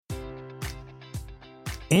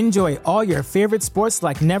Enjoy all your favorite sports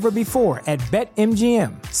like never before at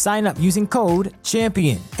BetMGM. Sign up using code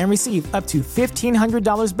CHAMPION and receive up to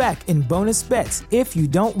 $1,500 back in bonus bets if you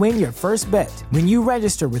don't win your first bet. When you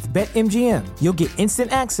register with BetMGM, you'll get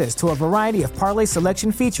instant access to a variety of parlay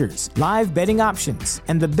selection features, live betting options,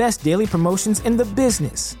 and the best daily promotions in the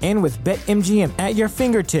business. And with BetMGM at your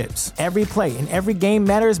fingertips, every play and every game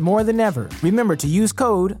matters more than ever. Remember to use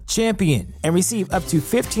code CHAMPION and receive up to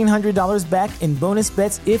 $1,500 back in bonus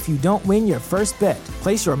bets if you don't win your first bet.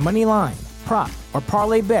 Place your money line, prop, or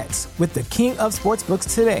parlay bets with the king of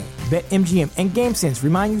sportsbooks today. BetMGM and GameSense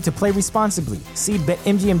remind you to play responsibly. See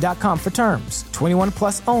BetMGM.com for terms. 21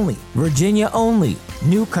 plus only. Virginia only.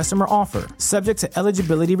 New customer offer. Subject to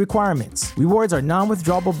eligibility requirements. Rewards are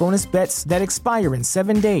non-withdrawable bonus bets that expire in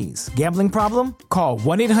 7 days. Gambling problem? Call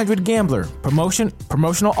 1-800-GAMBLER.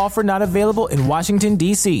 Promotional offer not available in Washington,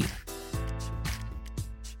 D.C.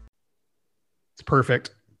 It's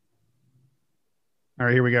perfect. All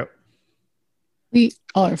right, here we go. We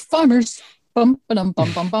are farmers. Bum, ba-dum,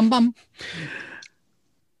 bum, bum, bum, bum.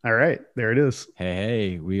 All right, there it is.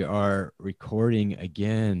 Hey, we are recording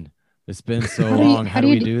again. It's been so long. How do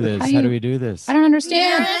we do this? How do we do this? I don't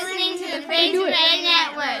understand. You're listening to the Face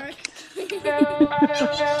Network.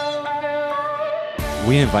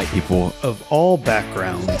 We invite people Of all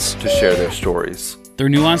backgrounds. to share their stories. Through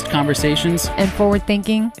nuanced conversations and forward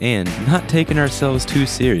thinking. and not taking ourselves too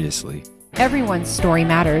seriously. Everyone's story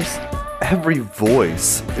matters. Every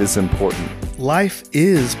voice is important. Life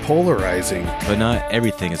is polarizing But not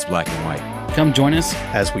everything is black and white. come join us.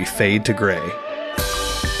 as we fade to gray.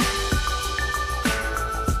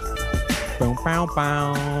 Bow, bow,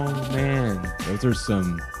 bow. Man, those are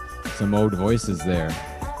some old voices there.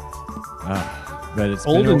 But it's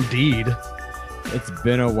Old been indeed. it's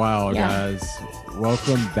been a while, Yeah. guys.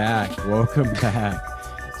 Welcome back.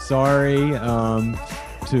 Sorry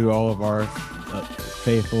to all of our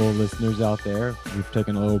faithful listeners out there. We've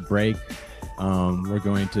taken a little break. We're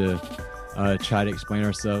going to try to explain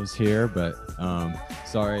ourselves here, but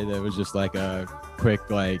sorry, that was just like a quick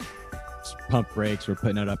pump breaks. We're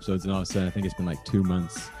putting out episodes, and all of a sudden, I think it's been like 2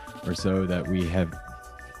 months or so that we have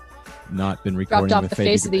not been recording. Dropped off with the Fade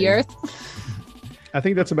face to of the Gray. earth. I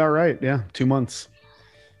think that's about right. Yeah, 2 months.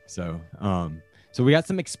 So we got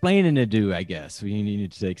some explaining to do, I guess. We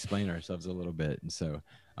needed to explain ourselves a little bit, and so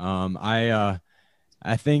I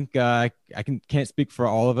think I can't speak for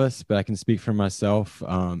all of us, but I can speak for myself.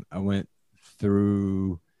 I went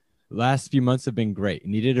through the last few months have been great.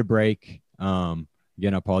 Needed a break.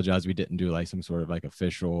 Again, I apologize. We didn't do like some sort of like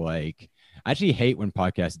official I actually hate when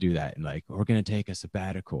podcasts do that and like we're gonna take a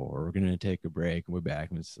sabbatical or we're gonna take a break and we're back.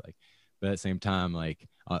 And it's like, but at the same time, like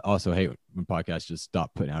I also hate when podcasts just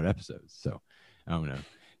stop putting out episodes. So I don't know.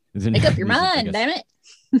 Make up your mind, damn it.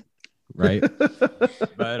 Right.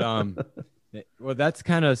 But well, that's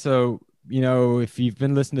kind of so, if you've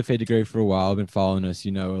been listening to Fade to Gray for a while, been following us,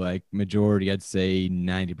 like majority, I'd say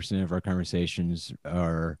 90% of our conversations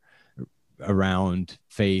are around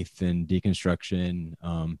faith and deconstruction.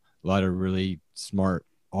 A lot of really smart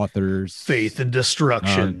authors, Faith and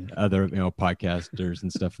destruction. other podcasters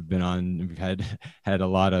and stuff have been on. We've had a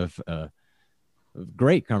lot of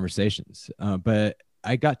great conversations, but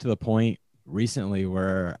I got to the point recently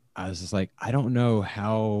where I was just like, I don't know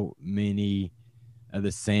how many of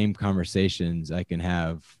the same conversations I can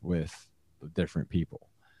have with different people,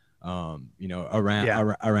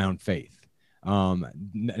 around faith.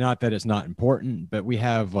 Not that it's not important, but we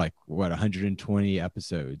have 120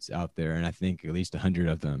 episodes out there, and I think at least 100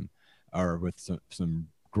 of them are with some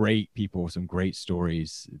great people, some great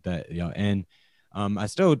stories that and I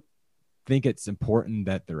still think it's important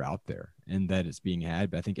that they're out there and that it's being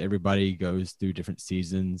had. But I think everybody goes through different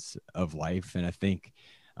seasons of life, and I think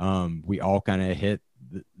we all kind of hit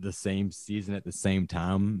the same season at the same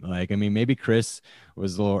time. Maybe Chris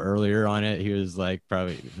was a little earlier on it. He was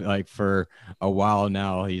probably for a while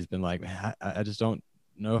now, he's been like, I just don't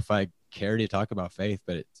know if I care to talk about faith,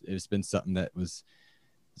 but it's been something that was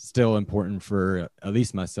still important for at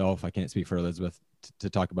least myself. I can't speak for Elizabeth to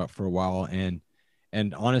talk about for a while. And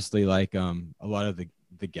honestly, a lot of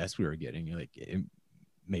the guests we were getting, it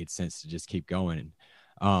made sense to just keep going.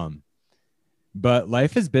 But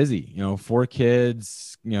life is busy, 4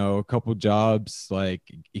 kids, a couple jobs,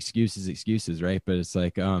 excuses, right? But it's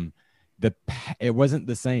it wasn't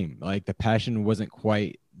the same. The passion wasn't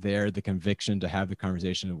quite there. The conviction to have the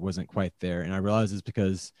conversation wasn't quite there. And I realized it's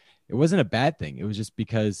because it wasn't a bad thing. It was just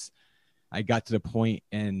because I got to the point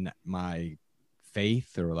in my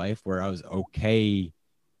faith or life where I was okay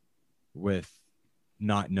with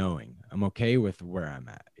not knowing. I'm okay with where I'm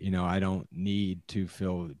at. I don't need to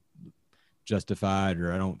feel justified,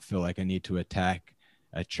 or I don't feel like I need to attack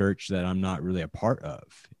a church that I'm not really a part of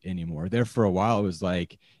anymore. There for a while, it was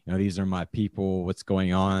like, these are my people. What's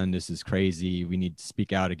going on? This is crazy. We need to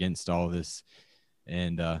speak out against all this.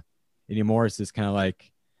 And anymore, it's just kind of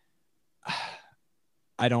like,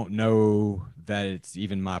 I don't know that it's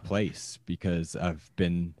even my place because I've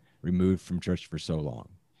been removed from church for so long.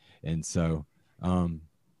 And so I'm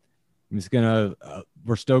just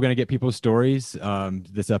we're still gonna get people's stories.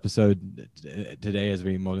 This episode today, as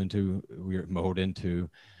we mold into, we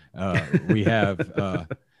have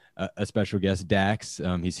a special guest, Dax.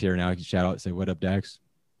 He's here now. Shout out, say what up, Dax.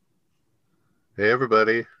 Hey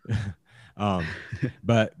everybody.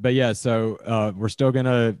 But yeah, so we're still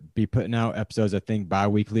gonna be putting out episodes, I think,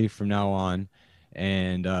 bi-weekly from now on,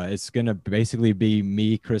 and it's gonna basically be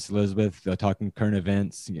me, Chris, Elizabeth, talking current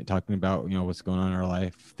events, talking about what's going on in our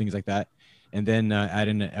life, things like that, and then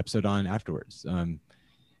adding an episode on afterwards.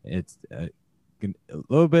 It's a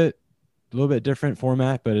little bit different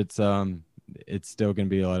format, but it's still gonna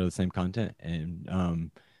be a lot of the same content,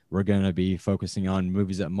 and we're gonna be focusing on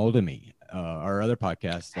movies that molded me. Our other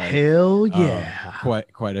podcast, hell yeah,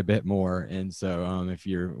 quite a bit more. And so if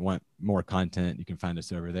you want more content, you can find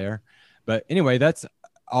us over there. But anyway, that's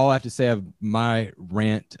all I have to say of my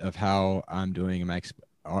rant of how I'm doing, my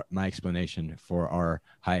explanation for our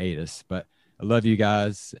hiatus. But I love you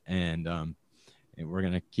guys, and we're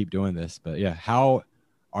gonna keep doing this. But yeah, how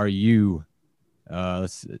are you,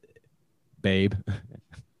 babe?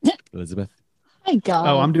 Elizabeth? My God.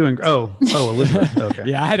 Oh, I'm doing. Oh, Elizabeth. Okay.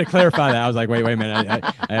 Yeah, I had to clarify that. I was like, wait a minute.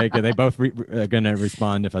 They both are gonna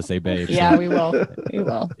respond if I say babe. Yeah, we will. We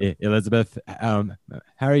will. Elizabeth, how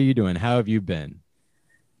are you doing? How have you been?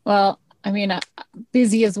 Well, I mean,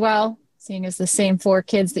 busy as well, seeing as the same 4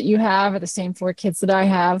 kids that you have are the same 4 kids that I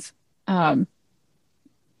have. Going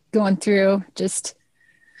through just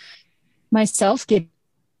myself getting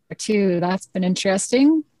too. That's been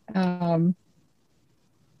interesting. I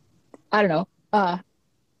don't know. A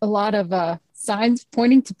lot of signs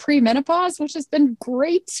pointing to premenopause, which has been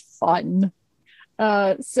great fun.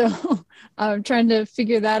 So I'm trying to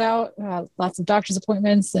figure that out. Lots of doctor's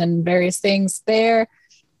appointments and various things there,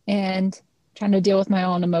 and trying to deal with my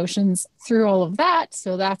own emotions through all of that.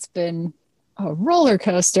 So that's been a roller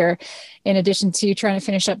coaster, in addition to trying to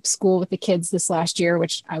finish up school with the kids this last year,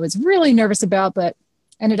 which I was really nervous about, but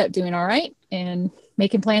ended up doing all right and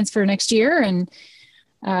making plans for next year. And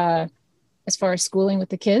as far as schooling with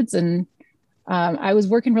the kids. And I was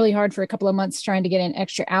working really hard for a couple of months trying to get in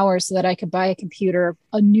extra hours so that I could buy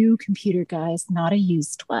a new computer, guys, not a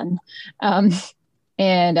used one. Then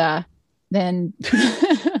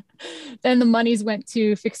then the monies went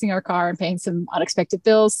to fixing our car and paying some unexpected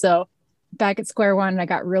bills. So back at square one, I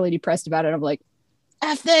got really depressed about it. I'm like,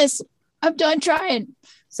 F this, I'm done trying.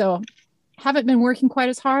 So haven't been working quite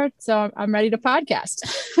as hard. So I'm ready to podcast.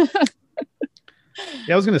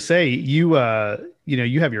 Yeah, I was going to say, you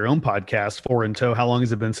have your own podcast, Four in Tow. How long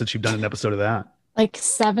has it been since you've done an episode of that? Like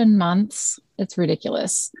 7 months. It's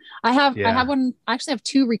ridiculous. I have one. I actually have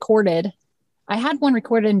 2 recorded. I had one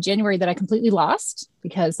recorded in January that I completely lost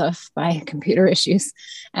because of my computer issues.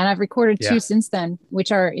 And I've recorded 2 since then,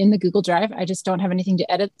 which are in the Google Drive. I just don't have anything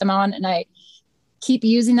to edit them on. And I keep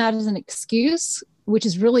using that as an excuse, which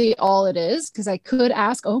is really all it is. Because I could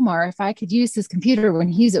ask Omar if I could use his computer when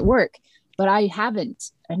he's at work, but I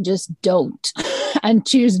haven't, and just don't and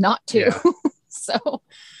choose not to. Yeah.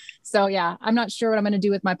 So yeah, I'm not sure what I'm going to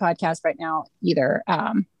do with my podcast right now either.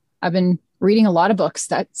 I've been reading a lot of books.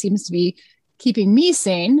 That seems to be keeping me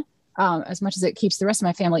sane, as much as it keeps the rest of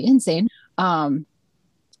my family insane. And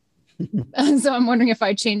so I'm wondering if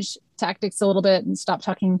I change tactics a little bit and stop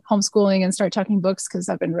talking homeschooling and start talking books, because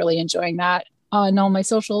I've been really enjoying that on all my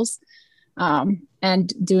socials,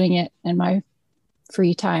 and doing it in my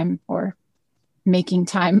free time, or making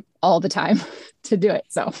time all the time to do it.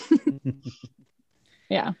 So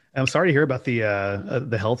yeah. I'm sorry to hear about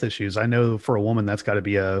the health issues. I know for a woman, that's got to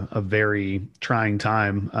be a very trying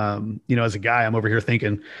time. As a guy, I'm over here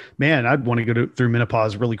thinking, man, I'd want to go through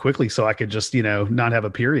menopause really quickly so I could just, not have a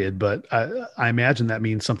period. But I imagine that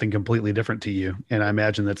means something completely different to you. And I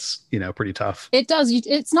imagine that's, pretty tough. It does.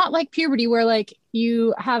 It's not like puberty where like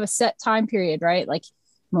you have a set time period, right? Like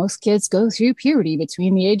most kids go through puberty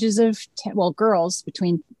between the ages of 10, girls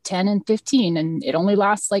between 10 and 15, and it only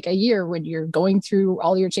lasts like a year when you're going through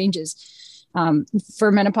all your changes. For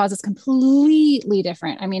menopause, it's completely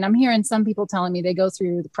different. I mean, I'm hearing some people telling me they go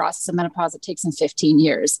through the process of menopause. It takes them 15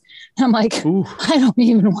 years. I'm like, ooh, I don't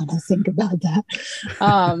even want to think about that.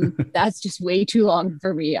 That's just way too long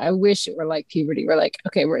for me. I wish it were like puberty. We're like,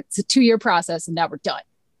 okay, it's a 2-year process and now we're done.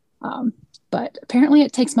 But apparently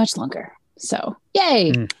it takes much longer. So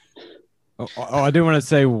yay. I do want to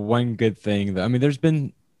say one good thing. I mean, there's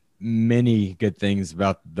been many good things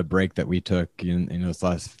about the break that we took in those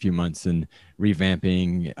last few months and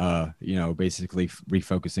revamping, basically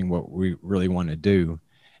refocusing what we really want to do.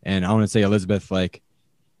 And I want to say, Elizabeth, like,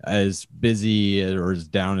 as busy or as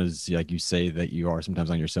down as like you say that you are sometimes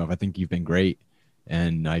on yourself, I think you've been great.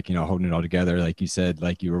 And like, holding it all together, like you said,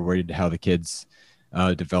 like you were worried how the kids'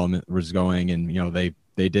 development was going, and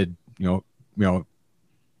they did,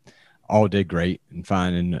 all did great and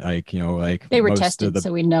fine, and like they were tested,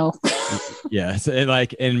 so we know. Yes, and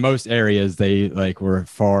like in most areas, they like were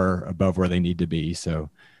far above where they need to be. So,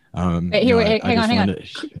 hang on. I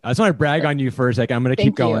just want to brag on you for a second. I'm going to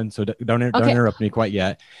keep going, so don't interrupt me quite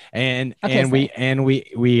yet. And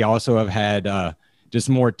we also have had just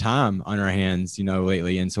more time on our hands,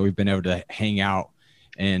 lately, and so we've been able to hang out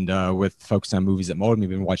and with folks on movies at Molded. We've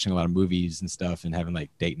been watching a lot of movies and stuff, and having like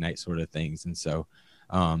date night sort of things, and so.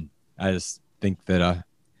 I just think that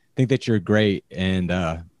you're great, and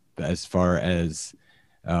as far as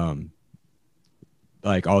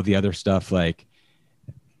like all the other stuff, like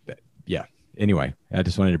yeah. Anyway, I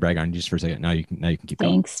just wanted to brag on you just for a second. Now you can keep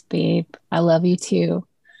going. Thanks, babe. I love you too.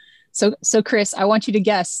 So Chris, I want you to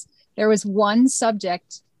guess. There was one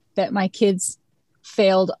subject that my kids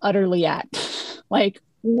failed utterly at, like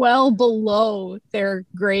well below their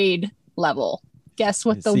grade level. Guess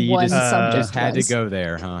what the one subject just had to go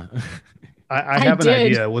there, huh? I have an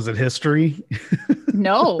idea. Was it history?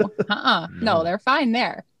 No. No, they're fine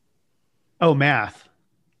there. Oh, math.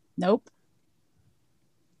 Nope.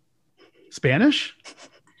 Spanish?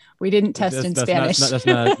 We didn't test in Spanish. I was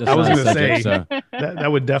going to say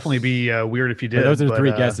that would definitely be weird if you did. But those are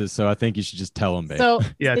three guesses, so I think you should just tell them, babe. So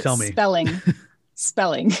yeah, tell me.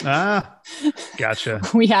 Spelling. Gotcha.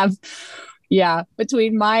 We have,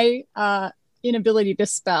 between my inability to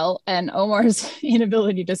spell and Omar's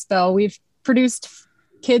inability to spell, we've produced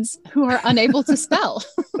kids who are unable to spell.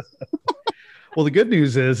 Well, the good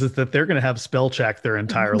news is that they're going to have spell check their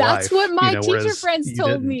entire life. That's what my teacher friends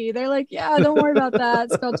told me. They're like, yeah, don't worry about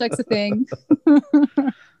that. Spell check's a thing.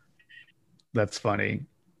 That's funny.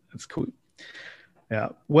 That's cool. Yeah.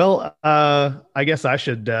 Well, I guess I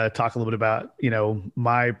should talk a little bit about,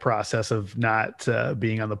 my process of not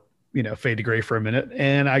being on the, Fade to Gray for a minute.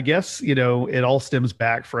 And I guess, it all stems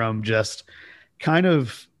back from just kind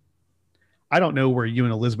of, I don't know where you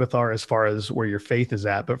and Elizabeth are as far as where your faith is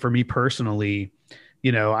at, but for me personally,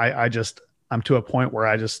 I'm to a point where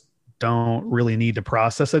I just don't really need to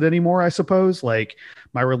process it anymore, I suppose. Like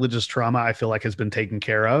my religious trauma, I feel like has been taken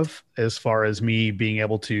care of as far as me being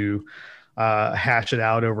able to hash it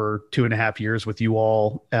out over 2.5 years with you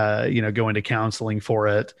all, going to counseling for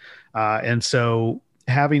it. And so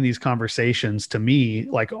having these conversations, to me,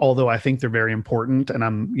 like, although I think they're very important and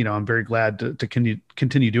I'm very glad to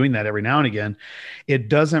continue doing that every now and again, it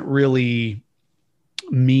doesn't really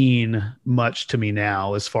mean much to me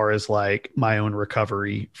now as far as like my own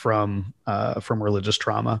recovery from religious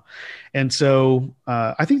trauma. And so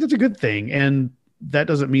I think that's a good thing. And that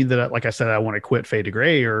doesn't mean that, like I said, I want to quit Fade to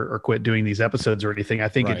Gray or quit doing these episodes or anything. I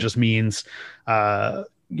think It just means,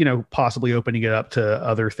 possibly opening it up to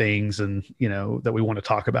other things and, that we want to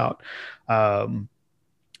talk about. And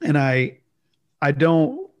I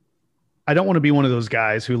don't want to be one of those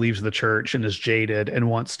guys who leaves the church and is jaded and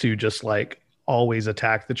wants to just like always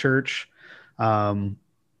attack the church.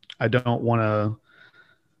 I don't want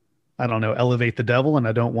to, elevate the devil, and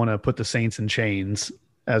I don't want to put the saints in chains,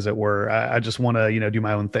 as it were. I just want to, do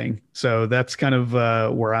my own thing. So that's kind of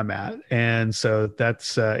where I'm at. And so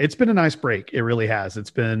that's, it's been a nice break. It really has.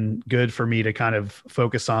 It's been good for me to kind of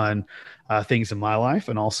focus on things in my life,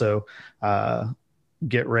 and also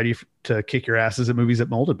get ready to kick your asses at movies that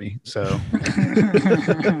molded me. So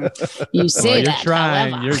you say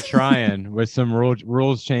you're trying with some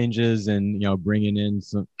rules changes and, bringing in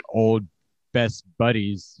some old best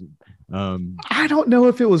buddies. I don't know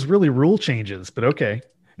if it was really rule changes, but okay.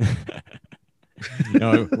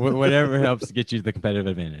 Whatever helps get you the competitive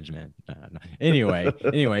advantage, man. No.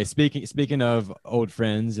 Anyway, speaking of old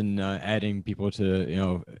friends and adding people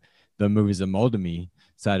to the movies that molded me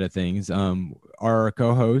side of things, our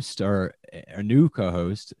new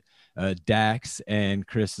co-host, Dax, and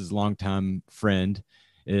Chris's longtime friend,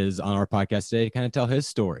 is on our podcast today to kind of tell his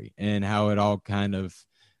story and how it all kind of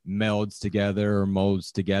melds together or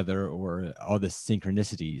molds together, or all the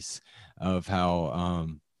synchronicities of how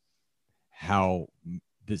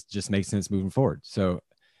this just makes sense moving forward. So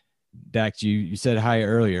Dax, you said hi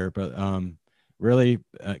earlier, but really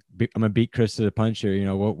I'm gonna beat Chris to the punch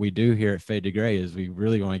here. What we do here at Fade to Gray is we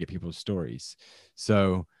really want to get people's stories.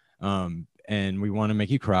 So and we want to make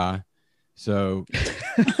you cry. So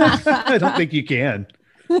I don't think you can.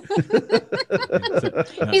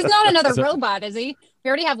 He's not another robot, is he? We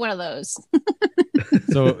already have one of those.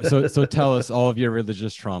 so tell us all of your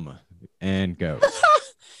religious trauma and go.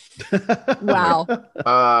 Wow.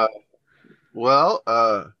 Well,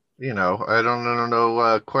 I don't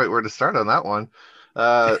know quite where to start on that one.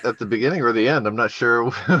 At the beginning or the end, I'm not sure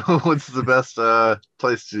what's the best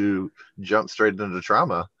place to jump straight into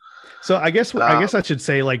trauma. So I guess I should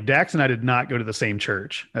say, like, Dax and I did not go to the same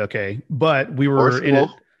church, okay, but we were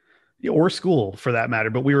or school for that matter.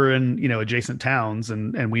 But we were in adjacent towns,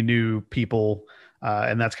 and we knew people,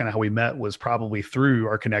 and that's kind of how we met, was probably through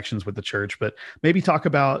our connections with the church. But maybe talk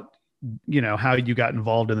about how you got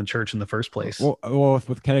involved in the church in the first place. Well,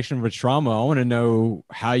 with connection with trauma, I want to know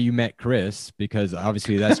how you met Chris, because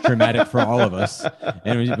obviously that's traumatic for all of us,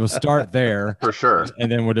 and we'll start there for sure,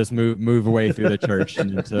 and then we'll just move away through the church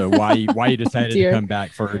and into why you decided to come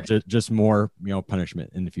back for just more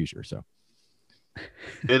punishment in the future. So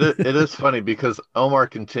it is funny because Omar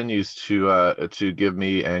continues to give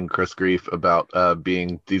me and Chris grief about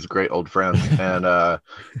being these great old friends, and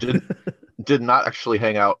did not actually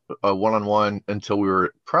hang out one-on-one until we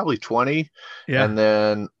were probably 20. Yeah. And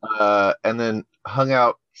then hung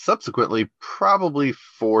out subsequently probably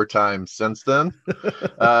 4 times since then.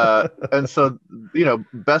 And so,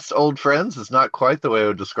 best old friends is not quite the way I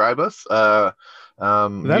would describe us. That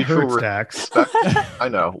hurts, Dax. I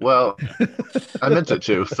know. Well, I meant it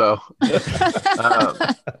to. So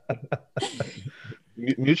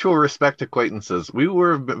mutual respect acquaintances. We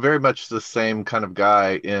were very much the same kind of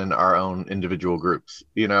guy in our own individual groups,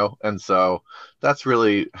 and so that's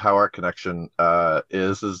really how our connection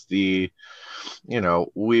is the,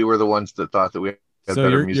 we were the ones that thought that we had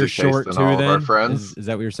better music taste than all of our friends. Is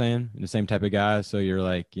that what you're saying? The same type of guy? So you're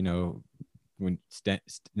like, when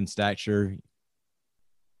in stature.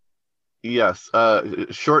 Yes,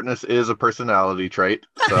 shortness is a personality trait.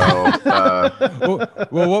 So,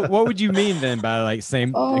 well, what would you mean then by like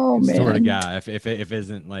same sort of guy? If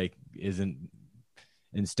isn't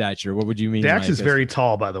in stature, what would you mean? Dax is very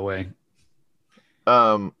tall, by the way.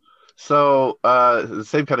 So the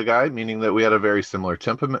same kind of guy, meaning that we had a very similar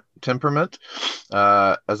temperament.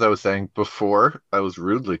 As I was saying before, I was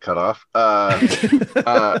rudely cut off.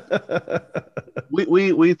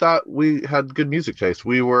 We thought we had good music taste.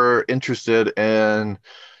 We were interested in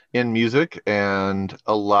music and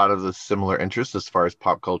a lot of the similar interests as far as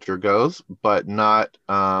pop culture goes, but not.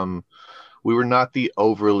 We were not the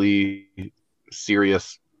overly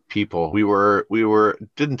serious people. We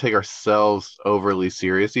didn't take ourselves overly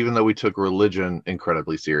serious, even though we took religion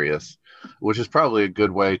incredibly serious, which is probably a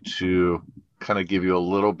good way to kind of give you a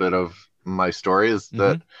little bit of my story. Is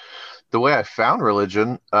that the way I found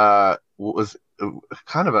religion was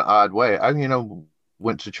kind of an odd way. I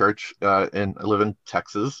went to church and I live in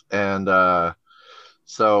Texas, and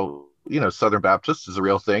so Southern Baptist is a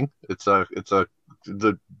real thing. It's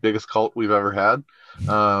the biggest cult we've ever had.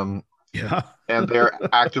 Yeah. And they're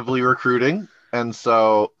actively recruiting. And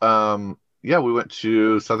so, we went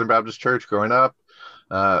to Southern Baptist Church growing up.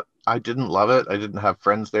 I didn't love it. I didn't have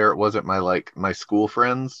friends there. It wasn't my school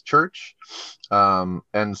friends' church.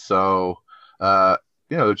 And so,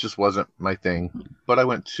 it just wasn't my thing. But I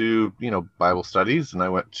went to, Bible studies, and I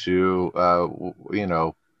went to,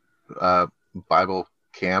 Bible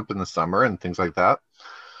camp in the summer and things like that.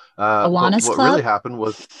 Awanas what Club? really happened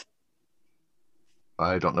was,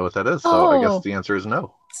 I don't know what that is, so I guess the answer is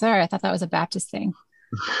no. Sorry, I thought that was a Baptist thing.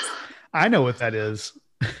 I know what that is.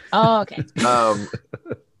 Oh, okay.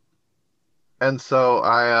 And so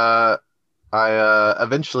I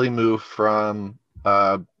eventually moved from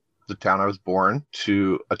the town I was born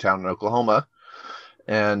to a town in Oklahoma,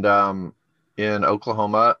 and in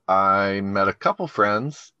Oklahoma I met a couple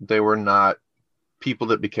friends. They were not people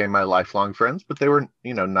that became my lifelong friends, but they were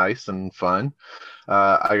nice and fun.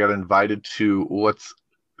 I got invited to what's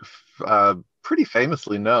pretty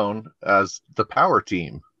famously known as the Power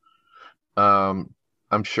Team.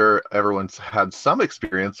 I'm sure everyone's had some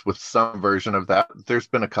experience with some version of that. There's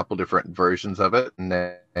been a couple different versions of it,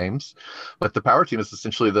 names, but the Power Team is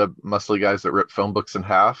essentially the muscly guys that rip phone books in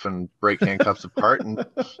half and break handcuffs apart and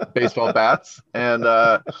baseball bats, and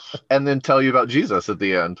then tell you about Jesus at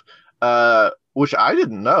the end. Which I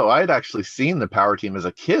didn't know. I had actually seen the Power Team as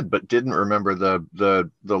a kid, but didn't remember the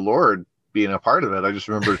Lord being a part of it. I just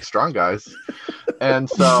remembered strong guys. And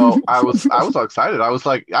so I was all excited. I was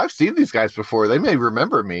like, I've seen these guys before. They may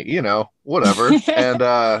remember me, whatever.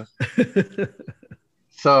 And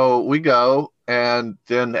so we go, and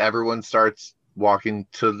then everyone starts walking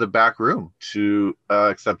to the back room to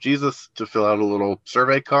accept Jesus, to fill out a little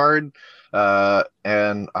survey card.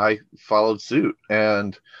 And I followed suit.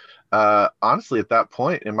 And honestly, at that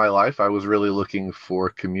point in my life, I was really looking for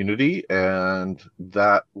community, and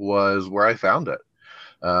that was where I found it.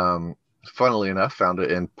 Funnily enough, found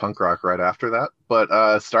it in punk rock right after that,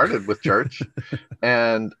 but started with church.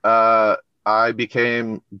 And I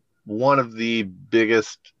became one of the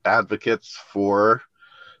biggest advocates for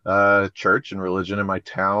church and religion in my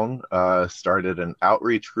town. Started an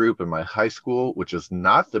outreach group in my high school, which is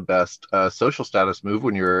not the best social status move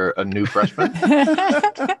when you're a new freshman.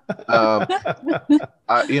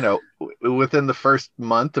 Within the first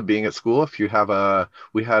month of being at school,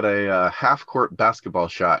 we had a half court basketball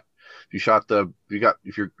shot.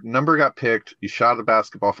 If your number got picked, you shot a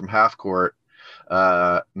basketball from half court,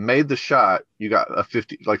 made the shot, you got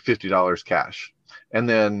 $50 cash. And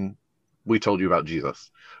then we told you about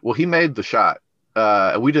Jesus. Well, he made the shot.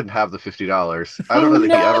 We didn't have the $50. I don't know that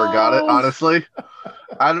he ever got it, honestly.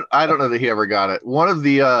 I don't know that he ever got it. One of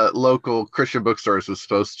the local Christian bookstores was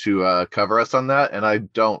supposed to cover us on that, and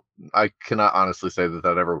I cannot honestly say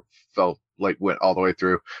that ever went all the way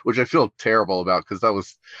through, which I feel terrible about, because that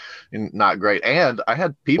was not great. And I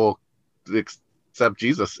had people accept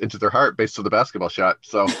Jesus into their heart based on the basketball shot.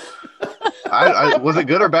 So I was it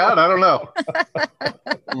good or bad? I don't know.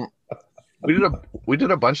 We did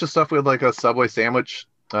a bunch of stuff. We had like a Subway sandwich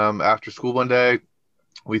after school one day.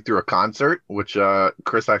 We threw a concert, which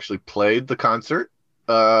Chris actually played the concert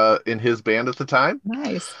in his band at the time.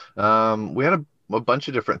 Nice. We had a bunch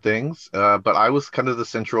of different things, but I was kind of the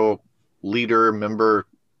central leader, member,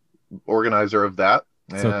 organizer of that.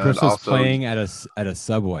 So Chris was playing at a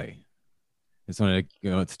Subway. I just want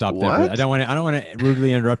to stop there. I don't want to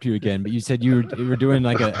rudely interrupt you again, but you said you were doing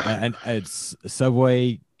like a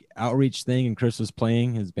Subway outreach thing, and Chris was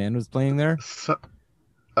playing, his band was playing there. So,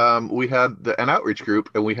 we had an outreach group,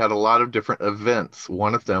 and we had a lot of different events.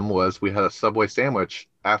 One of them was we had a Subway sandwich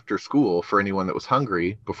after school for anyone that was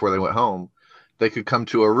hungry before they went home. They could come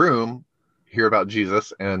to a room, hear about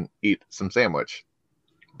Jesus, and eat some sandwich.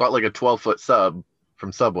 Bought like a 12-foot sub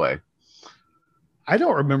from Subway. I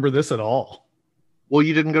don't remember this at all. Well,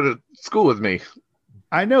 you didn't go to school with me.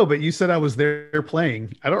 I know, but you said I was there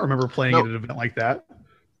playing. I don't remember playing at an event like that.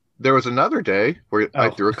 There was another day where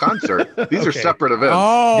I threw a concert. These are separate events.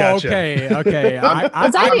 Oh, gotcha. Okay. I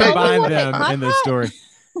combined them in this story.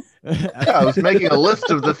 Yeah, I was making a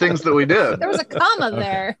list of the things that we did. There was a comma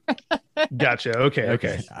there. Gotcha. Okay.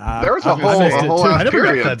 There was a whole I never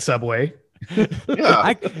period. got fed Subway.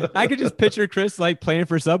 Yeah, I could just picture Chris like playing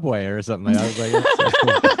for Subway or something. I was like,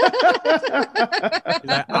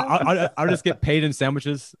 I'll just get paid in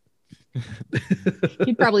sandwiches.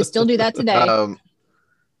 He'd probably still do that today.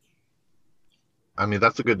 I mean,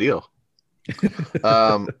 that's a good deal.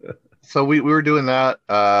 So we were doing that.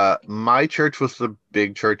 My church was the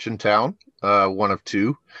big church in town, one of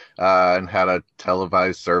two, and had a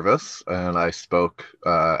televised service, and I spoke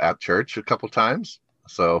at church a couple times.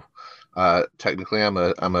 So technically, I'm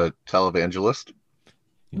a televangelist.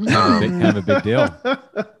 Kind of a big deal.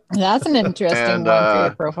 That's an interesting one for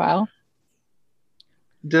your profile.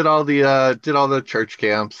 Did all the church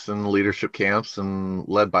camps and leadership camps, and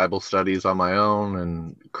led Bible studies on my own,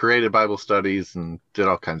 and created Bible studies, and did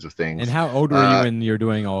all kinds of things. And how old were you when you're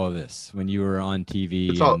doing all of this? When you were on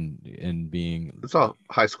TV and being? It's all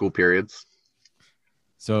high school periods.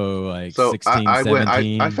 So like 16,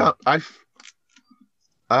 17.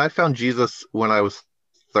 I found Jesus when I was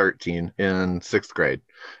 13 in 6th grade,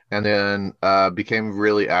 and then became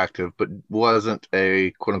really active, but wasn't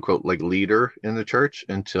a quote unquote like leader in the church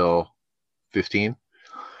until 15.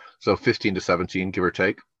 So 15 to 17, give or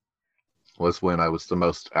take, was when I was the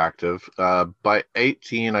most active. By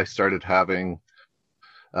 18, I started having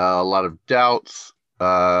a lot of doubts.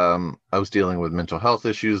 I was dealing with mental health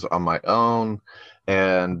issues on my own,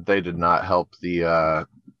 and they did not help the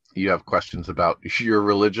you have questions about your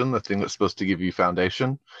religion, the thing that's supposed to give you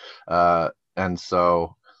foundation. And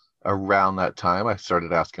so around that time, I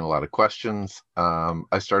started asking a lot of questions.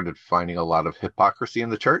 I started finding a lot of hypocrisy in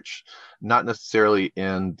the church, not necessarily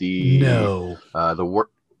in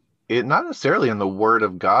not necessarily in the word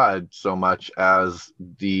of God so much as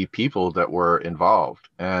the people that were involved.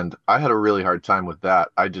 And I had a really hard time with that.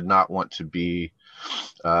 I did not want to be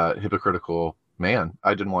a hypocritical man.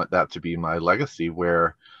 I didn't want that to be my legacy,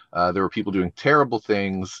 where there were people doing terrible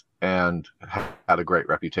things and had a great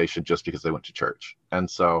reputation just because they went to church. And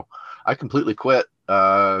so I completely quit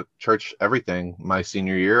church, everything. My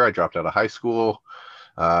senior year, I dropped out of high school.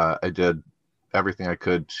 I did everything I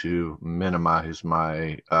could to minimize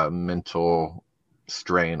my mental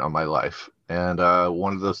strain on my life. And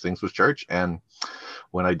one of those things was church. And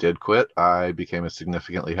when I did quit, I became a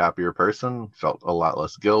significantly happier person, felt a lot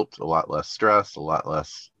less guilt, a lot less stress, a lot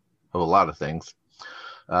less of a lot of things.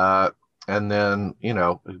 And then,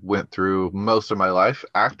 went through most of my life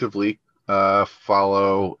actively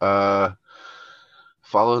followed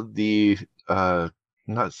the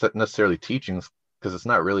not necessarily teachings, because it's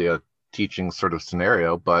not really a teaching sort of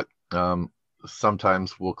scenario, but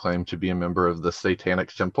sometimes we'll claim to be a member of the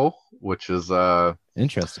Satanic Temple, which is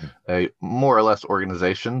interesting, a more or less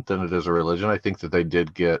organization than it is a religion. I think that they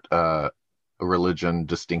did get a religion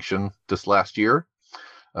distinction this last year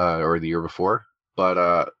or the year before.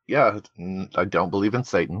 But yeah, I don't believe in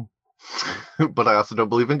Satan, but I also don't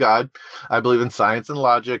believe in God. I believe in science and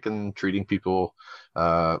logic and treating people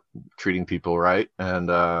right, and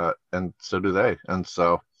so do they. And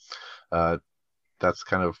so that's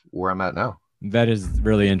kind of where I'm at now. That is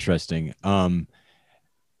really interesting.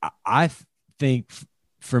 I think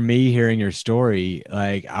for me, hearing your story,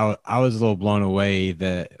 like I was a little blown away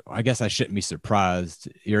that I guess I shouldn't be surprised.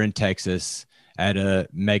 You're in Texas at a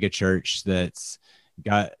mega church that's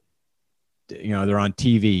got, they're on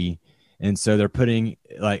TV. And so they're putting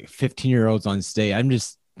like 15-year-olds on stage. I'm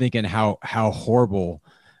just thinking how horrible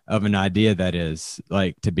of an idea that is,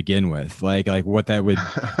 like, to begin with, like what that would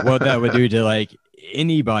do to like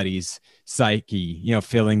anybody's psyche,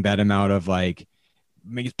 feeling that amount of like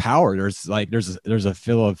power. There's a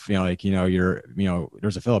feel of,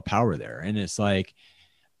 there's a feel of power there. And it's like,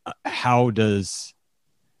 how does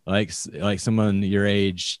like someone your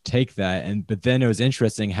age take that? But then it was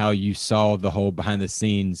interesting how you saw the whole behind the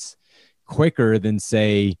scenes quicker than,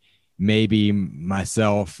 say, maybe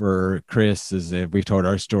myself or Chris, as if we've told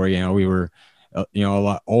our story, we were, a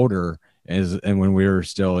lot older and when we were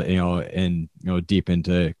still, deep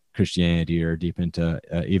into Christianity or deep into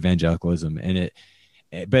evangelicalism.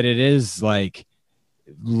 But it is like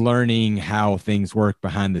learning how things work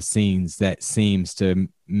behind the scenes that seems to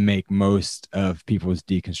make most of people's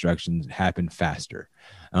deconstruction happen faster.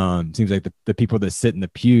 Seems like the people that sit in the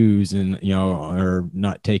pews and, are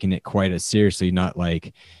not taking it quite as seriously, not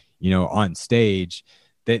like, on stage,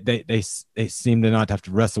 they seem to not have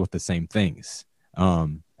to wrestle with the same things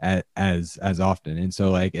as often. And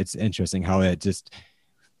so like, it's interesting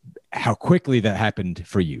how quickly that happened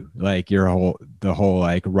for you, like the whole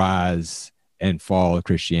like rise and fall of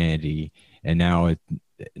Christianity. And now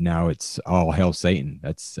it's all hail Satan.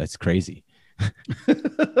 That's crazy.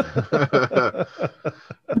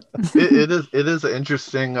 It is an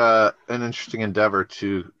interesting endeavor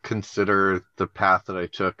to consider the path that I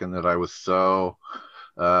took, and that I was so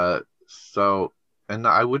and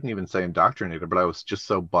I wouldn't even say indoctrinated, but I was just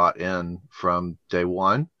so bought in from day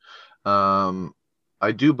one.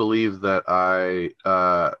 I do believe that I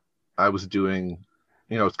was doing,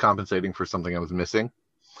 it's compensating for something I was missing.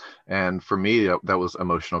 And for me, that was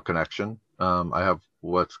emotional connection. I have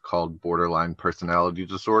what's called borderline personality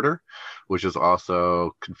disorder, which is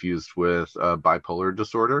also confused with bipolar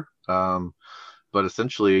disorder. But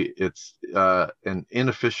essentially, it's an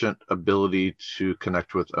inefficient ability to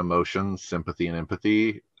connect with emotions, sympathy, and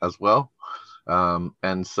empathy as well.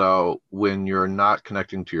 And so when you're not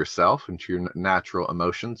connecting to yourself and to your natural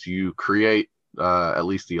emotions, you create at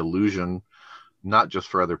least the illusion, not just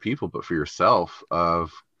for other people, but for yourself,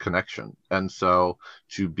 of connection. And so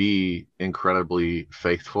to be incredibly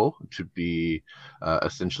faithful, to be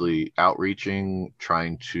essentially outreaching,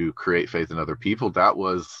 trying to create faith in other people, that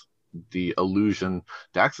was the illusion.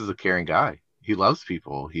 Dax is a caring guy. He loves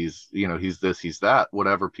people. He's this, he's that,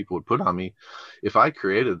 whatever people would put on me. If I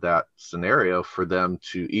created that scenario for them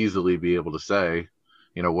to easily be able to say,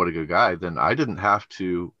 what a good guy, then I didn't have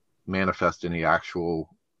to manifest any actual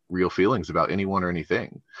real feelings about anyone or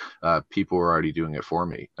anything. People were already doing it for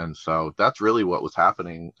me. And so that's really what was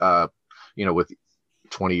happening, with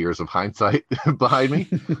 20 years of hindsight behind me.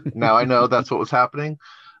 Now I know that's what was happening.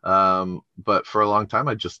 But for a long time,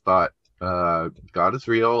 I just thought, God is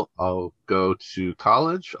real. I'll go to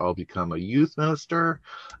college. I'll become a youth minister.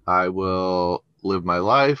 I will live my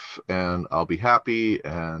life and I'll be happy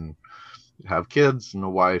and have kids and a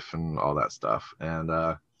wife and all that stuff.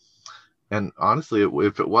 And honestly,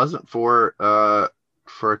 if it wasn't for a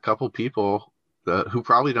couple people who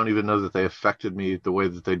probably don't even know that they affected me the way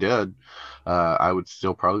that they did, I would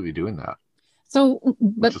still probably be doing that. So,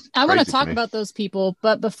 but I want to talk about those people.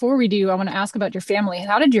 But before we do, I want to ask about your family.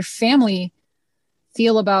 How did your family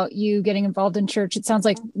feel about you getting involved in church? It sounds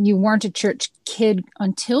like you weren't a church kid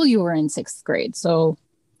until you were in 6th grade. So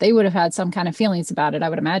they would have had some kind of feelings about it, I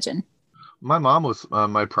would imagine. My mom was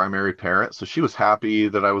my primary parent, so she was happy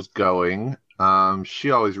that I was going.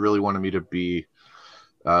 She always really wanted me to be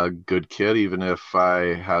a good kid, even if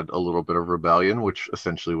I had a little bit of rebellion, which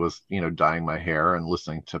essentially was, dyeing my hair and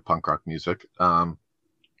listening to punk rock music.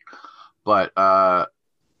 But I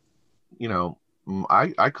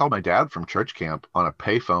called my dad from church camp on a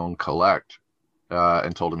payphone collect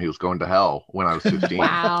and told him he was going to hell when I was 15.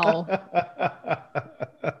 Wow.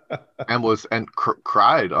 And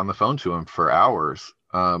cried on the phone to him for hours.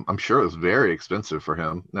 I'm sure it was very expensive for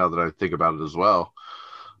him now that I think about it as well.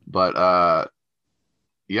 But I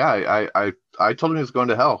told him he was going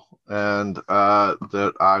to hell, and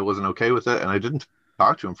that I wasn't okay with it, and I didn't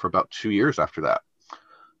talk to him for about 2 years after that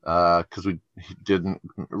because we didn't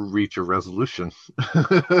reach a resolution.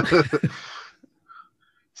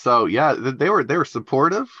 So yeah, they were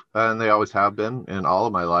supportive, and they always have been in all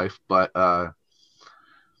of my life, but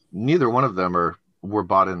neither one of them were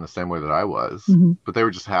bought in the same way that I was. Mm-hmm. But they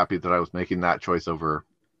were just happy that I was making that choice over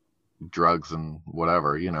drugs and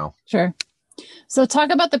whatever, Sure. So talk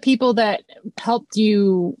about the people that helped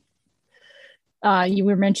you. You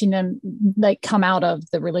were mentioning them, like, come out of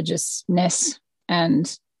the religiousness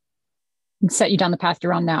and set you down the path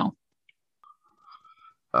you're on now.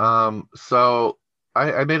 So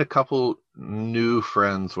I made a couple new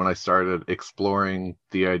friends when I started exploring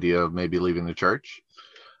the idea of maybe leaving the church.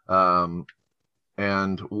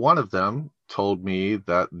 And one of them told me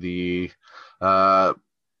that the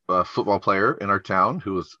football player in our town,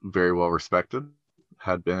 who was very well respected,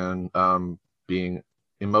 had been being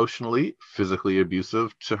emotionally, physically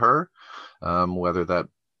abusive to her, whether that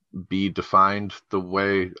be defined the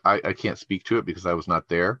way I can't speak to it because I was not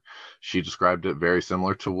there. She described it very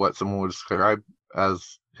similar to what someone would describe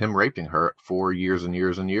as him raping her for years and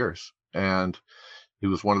years and years. And he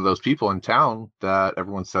was one of those people in town that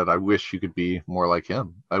everyone said, I wish you could be more like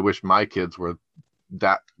him. I wish my kids were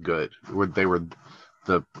that good. They were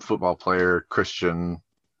the football player, Christian,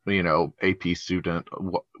 AP student,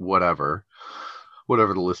 whatever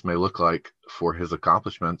the list may look like for his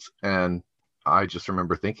accomplishments. And I just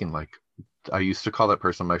remember thinking, like, I used to call that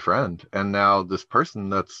person my friend, and now this person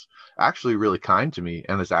that's actually really kind to me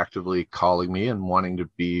and is actively calling me and wanting to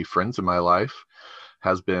be friends in my life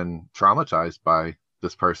has been traumatized by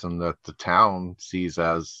this person that the town sees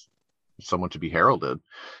as someone to be heralded.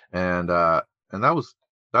 And that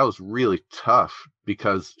was really tough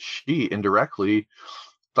because she indirectly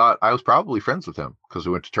thought I was probably friends with him because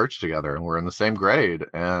we went to church together and we're in the same grade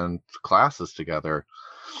and classes together.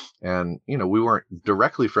 And, we weren't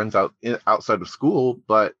directly friends outside of school,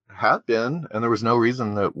 but had been. And there was no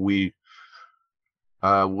reason that we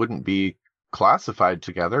wouldn't be classified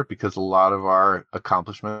together because a lot of our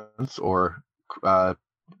accomplishments or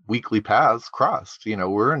weekly paths crossed.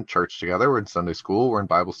 We're in church together. We're in Sunday school. We're in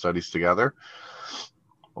Bible studies together.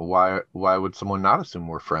 Why would someone not assume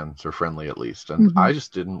we're friends or friendly at least? And Mm-hmm. I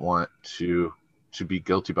just didn't want to be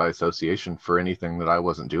guilty by association for anything that I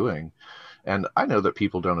wasn't doing. And I know that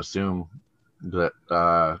people don't assume that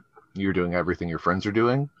you're doing everything your friends are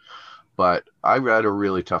doing, but I had a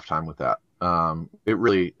really tough time with that. It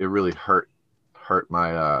really hurt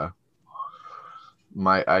my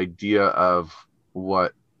my idea of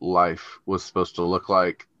what life was supposed to look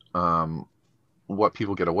like, what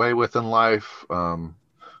people get away with in life.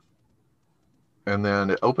 And then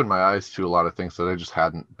it opened my eyes to a lot of things that I just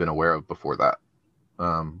hadn't been aware of before that.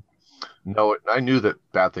 No, I knew that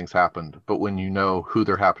bad things happened, but when you know who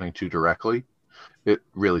they're happening to directly, it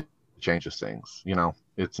really changes things.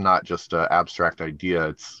 It's not just an abstract idea;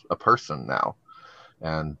 it's a person now,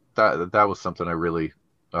 and that was something I really,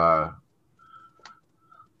 for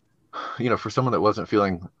someone that wasn't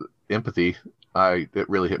feeling empathy, it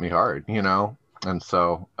really hit me hard, and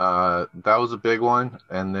so that was a big one.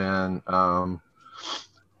 And then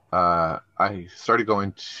I started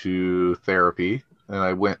going to therapy. And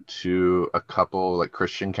I went to a couple like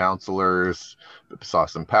Christian counselors, saw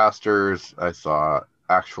some pastors. I saw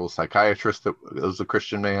actual psychiatrist that was a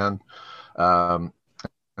Christian man. And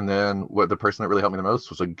then the person that really helped me the most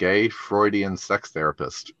was a gay Freudian sex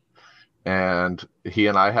therapist. And he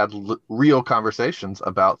and I had real conversations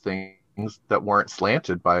about things that weren't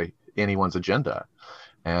slanted by anyone's agenda.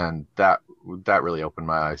 And that really opened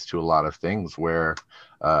my eyes to a lot of things where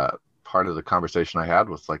part of the conversation I had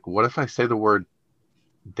was like, what if I say the word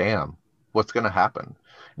damn, what's going to happen?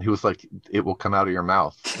 And he was like, it will come out of your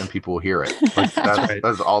mouth and people will hear it. Like,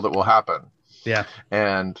 that's all that will happen. Yeah.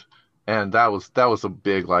 And that was a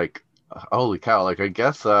big, like, holy cow. Like, I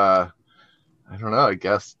guess, I don't know. I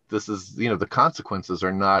guess this is, the consequences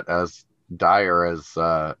are not as dire as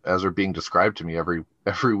are being described to me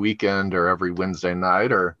every weekend or every Wednesday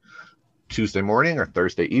night or Tuesday morning or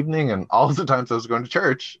Thursday evening and all the times I was going to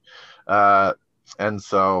church. And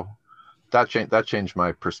so that changed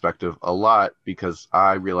my perspective a lot, because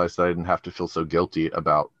I realized that I didn't have to feel so guilty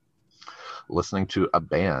about listening to a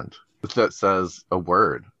band that says a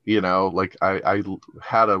word. Like I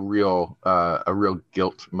had a real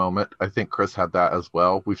guilt moment. I think Chris had that as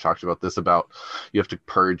well. We've talked about this, about you have to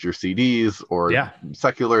purge your CDs or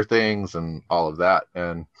secular things and all of that.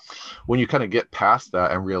 And when you kind of get past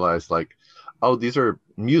that and realize, like, oh, these are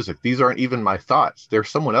music. These aren't even my thoughts. They're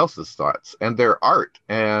someone else's thoughts, and they're art.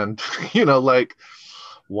 And, like,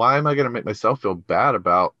 why am I going to make myself feel bad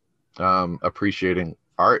about appreciating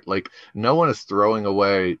art? Like, no one is throwing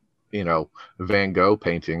away, Van Gogh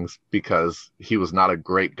paintings because he was not a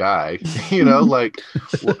great guy. Like,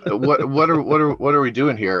 what are we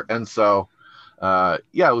doing here? And so, it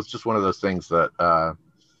was just one of those things that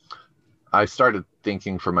I started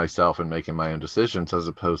thinking for myself and making my own decisions, as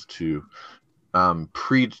opposed to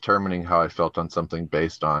predetermining how I felt on something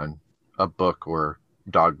based on a book or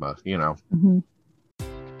dogma, Mm-hmm.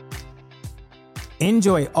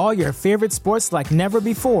 Enjoy all your favorite sports like never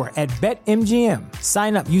before at BetMGM.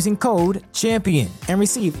 Sign up using code CHAMPION and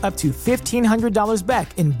receive up to $1,500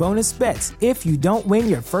 back in bonus bets if you don't win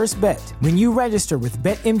your first bet. When you register with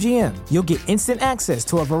BetMGM, you'll get instant access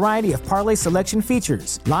to a variety of parlay selection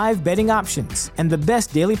features, live betting options, and the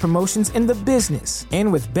best daily promotions in the business.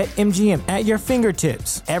 And with BetMGM at your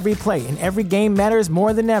fingertips, every play and every game matters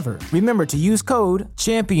more than ever. Remember to use code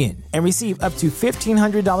CHAMPION and receive up to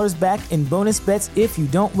 $1,500 back in bonus bets if you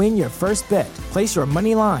don't win your first bet. Place your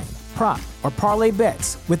money line, prop, or parlay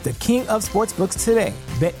bets with the king of sportsbooks today.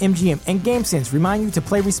 BetMGM and GameSense remind you to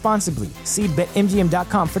play responsibly. See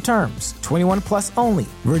BetMGM.com for terms. 21 plus only.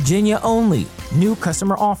 Virginia only. New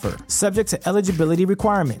customer offer. Subject to eligibility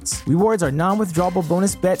requirements. Rewards are non-withdrawable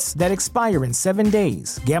bonus bets that expire in 7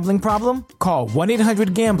 days. Gambling problem? Call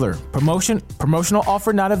 1-800-GAMBLER. Promotional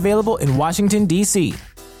offer not available in Washington, D.C.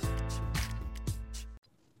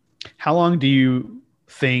 How long do you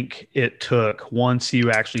think it took once you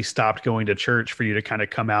actually stopped going to church for you to kind of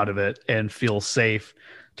come out of it and feel safe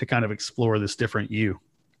to kind of explore this different you?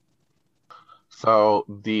 So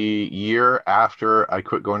the year after I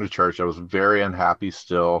quit going to church, I was very unhappy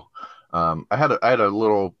still. I had a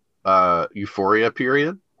little euphoria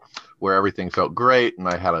period where everything felt great, and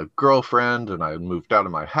I had a girlfriend, and I moved out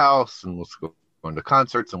of my house and was going to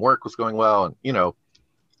concerts, and work was going well, and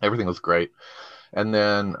everything was great. And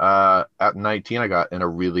then at 19, I got in a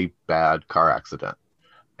really bad car accident,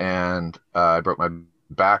 and I broke my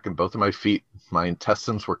back and both of my feet. My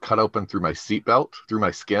intestines were cut open through my seatbelt, through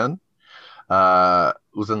my skin.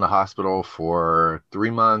 Was in the hospital for 3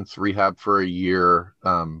 months, rehab for a year.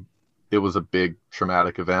 It was a big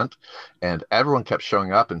traumatic event, and everyone kept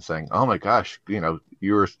showing up and saying, "Oh my gosh,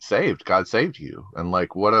 you were saved. God saved you, and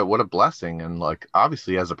like what a blessing, and like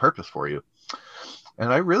obviously has a purpose for you."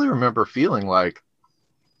 And I really remember feeling like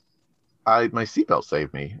my seatbelt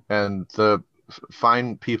saved me, and the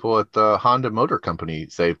fine people at the Honda Motor Company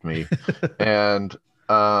saved me. And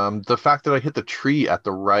the fact that I hit the tree at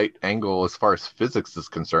the right angle as far as physics is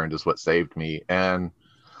concerned is what saved me. And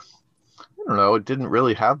I don't know, it didn't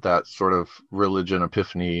really have that sort of religion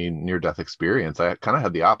epiphany near-death experience. I kind of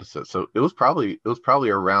had the opposite. So it was probably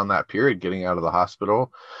around that period, getting out of the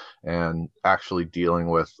hospital and actually dealing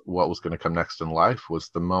with what was going to come next in life, was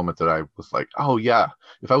the moment that I was like, oh yeah,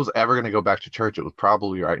 if I was ever going to go back to church, it was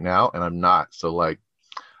probably right now, and I'm not. So like,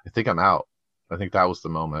 I think I'm out. I think that was the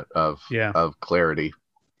moment of clarity.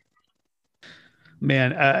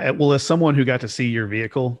 Man, well, as someone who got to see your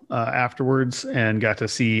vehicle afterwards and got to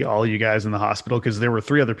see all you guys in the hospital, because there were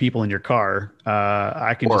 3 other people in your car,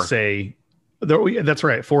 I can just say, that's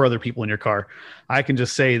right, 4 other people in your car. I can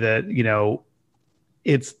just say that,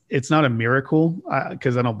 it's not a miracle,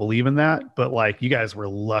 because I don't believe in that, but like, you guys were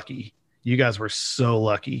lucky. You guys were so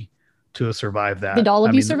lucky to have survived that. Did all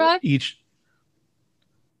of you survive?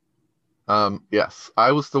 Yes,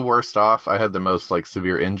 I was the worst off. I had the most like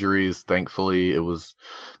severe injuries. Thankfully, it was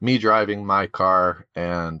me driving my car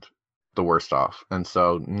and the worst off. And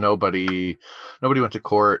so nobody went to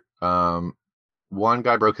court. One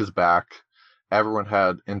guy broke his back. Everyone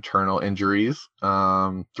had internal injuries.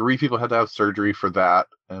 3 people had to have surgery for that,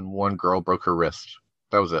 and 1 girl broke her wrist.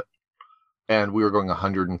 That was it. And we were going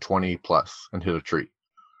 120 plus and hit a tree.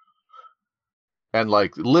 And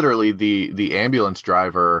like literally the ambulance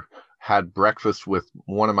driver had breakfast with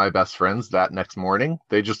one of my best friends that next morning.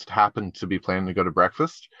 They just happened to be planning to go to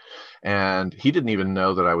breakfast, and he didn't even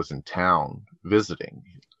know that I was in town visiting,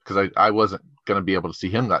 because I wasn't going to be able to see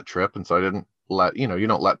him that trip. And so I didn't let, you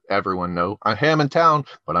don't let everyone know I am in town,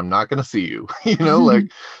 but I'm not going to see you,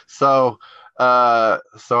 so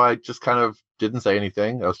I just kind of didn't say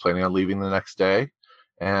anything. I was planning on leaving the next day,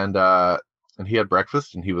 and he had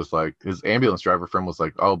breakfast, and he was like, his ambulance driver friend was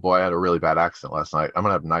like, "Oh boy, I had a really bad accident last night. I'm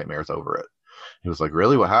gonna have nightmares over it." He was like,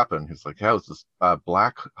 "Really? What happened?" He was like, "Yeah, it was this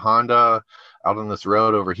black Honda out on this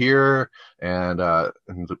road over here." And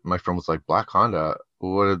my friend was like, "Black Honda?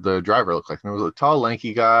 What did the driver look like?" And it was a tall,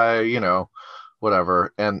 lanky guy,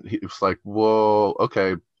 whatever. And he was like, "Well,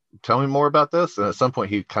 okay, tell me more about this." And at some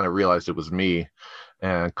point he kind of realized it was me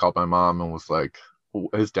and called my mom and was like,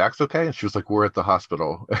 "Is Dax okay?" And she was like, "We're at the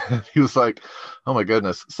hospital." And he was like, "Oh my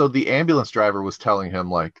goodness." So the ambulance driver was telling him,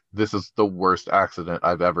 like, "This is the worst accident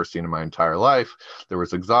I've ever seen in my entire life. There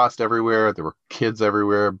was exhaust everywhere. There were kids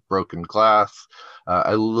everywhere, broken glass.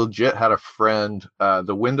 I legit had a friend,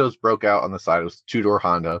 the windows broke out on the side. It was a two-door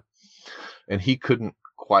Honda, and he couldn't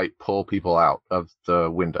quite pull people out of the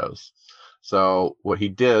windows. So what he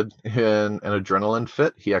did in an adrenaline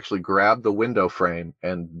fit, he actually grabbed the window frame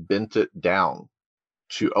and bent it down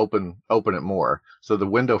to open it more. So the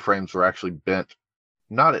window frames were actually bent,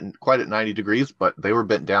 not quite at 90 degrees, but they were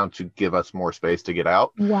bent down to give us more space to get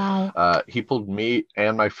out. Wow. He pulled me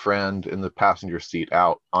and my friend in the passenger seat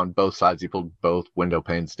out on both sides. He pulled both window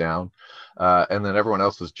panes down. And then everyone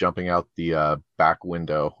else was jumping out the back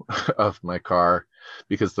window of my car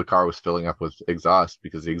because the car was filling up with exhaust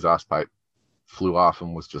because the exhaust pipe flew off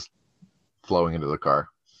and was just flowing into the car.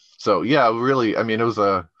 So yeah, really, I mean, it was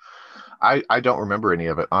I don't remember any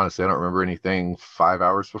of it. Honestly, I don't remember anything 5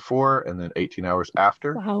 hours before and then 18 hours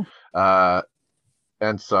after. Wow.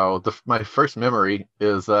 And so my first memory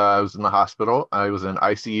is I was in the hospital. I was in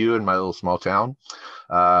ICU in my little small town.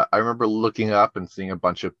 I remember looking up and seeing a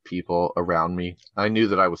bunch of people around me. I knew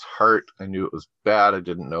that I was hurt. I knew it was bad. I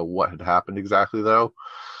didn't know what had happened exactly, though.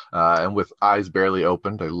 And with eyes barely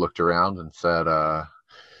opened, I looked around and said,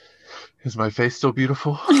 "Is my face still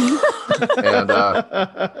beautiful?" And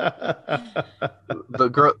the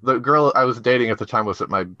girl I was dating at the time was at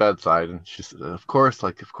my bedside, and she said, of course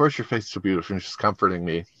your face is so beautiful," and she's comforting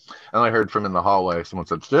me. And I heard from in the hallway, someone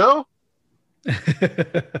said, "Still?"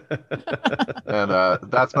 And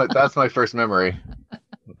that's my first memory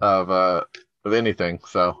of anything.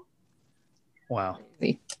 So wow.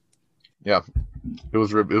 Yeah, it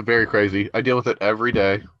was very crazy. I deal with it every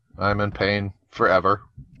day. I'm in pain forever.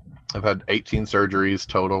 I've had 18 surgeries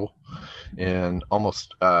total in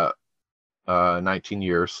almost 19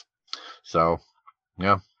 years. So,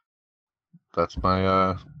 yeah, that's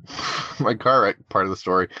my my car wreck part of the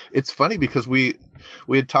story. It's funny because we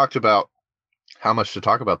had talked about how much to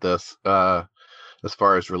talk about this as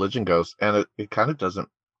far as religion goes, and it kind of doesn't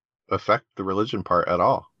affect the religion part at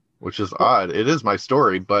all, which is odd. It is my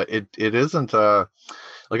story, but it isn't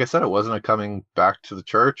like I said, it wasn't a coming back to the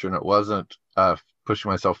church, and it wasn't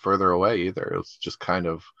pushing myself further away either. It was just kind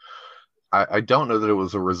of, I don't know that it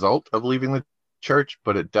was a result of leaving the church,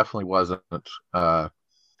 but it definitely wasn't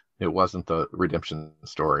the redemption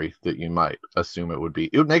story that you might assume it would be.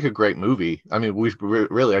 It would make a great movie. I mean,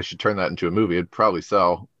 really, I should turn that into a movie. It'd probably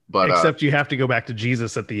sell, but except you have to go back to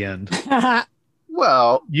Jesus at the end.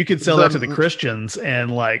 Well, you could sell that to the Christians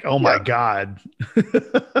and like, oh my God.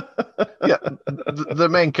 Yeah, the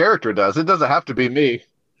main character does. It doesn't have to be me.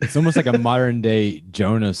 It's almost like a modern day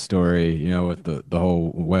Jonah story, with the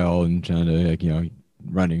whole well and trying to,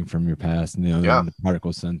 running from your past and, the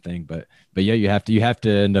prodigal son thing. But yeah, you have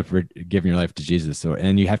to end up giving your life to Jesus. So,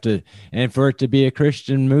 and for it to be a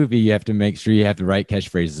Christian movie, you have to make sure you have the right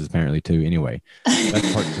catchphrases apparently too. Anyway,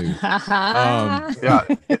 that's part two. Yeah.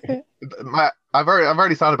 I've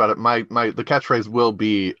already thought about it. The catchphrase will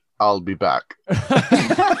be, "I'll be back."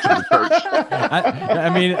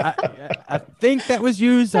 I think that was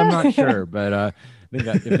used. I'm not sure, but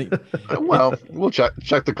well, we'll check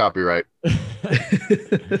the copyright.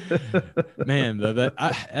 Man,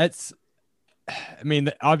 that's. I mean,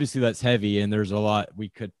 obviously that's heavy, and there's a lot we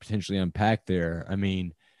could potentially unpack there. I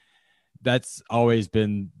mean, that's always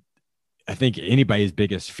been, I think, anybody's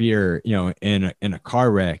biggest fear, in a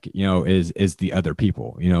car wreck, is the other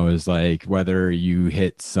people, is like whether you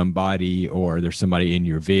hit somebody or there's somebody in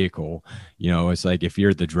your vehicle, it's like if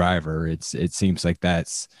you're the driver, it seems like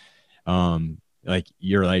that's, like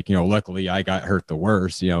you're like, luckily I got hurt the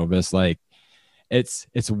worst, but it's like, it's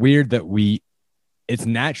weird that it's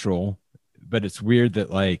natural, but it's weird that,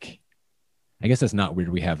 like, I guess that's not weird.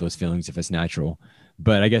 We have those feelings if it's natural.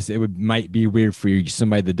 But I guess it might be weird for you,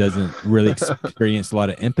 somebody that doesn't really experience a lot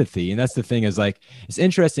of empathy. And that's the thing, is like, it's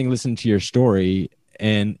interesting listening to your story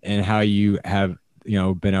and how you have,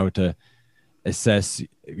 been able to assess,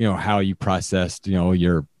 how you processed,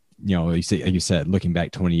 your, you said, looking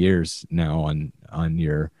back 20 years now on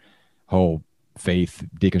your whole faith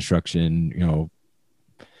deconstruction,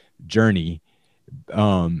 journey.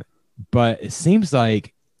 But it seems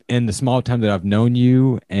like in the small time that I've known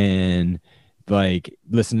you and like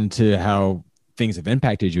listening to how things have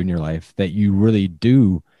impacted you in your life, that you really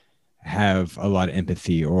do have a lot of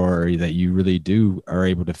empathy, or that you really do are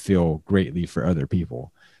able to feel greatly for other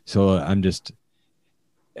people. So I'm just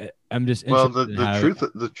Well, interested in the how, truth,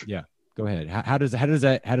 yeah, go ahead. How does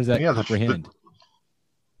that yeah, comprehend?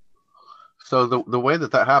 So the way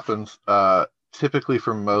that happens, typically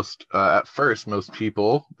for most, at first, most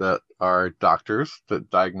people that are doctors that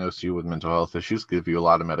diagnose you with mental health issues give you a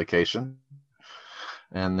lot of medication.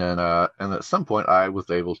 And then, and at some point I was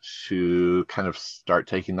able to kind of start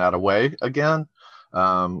taking that away again.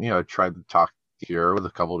 I tried to talk here with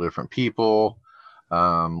a couple of different people,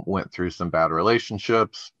 went through some bad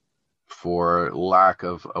relationships for lack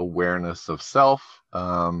of awareness of self.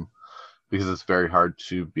 Because it's very hard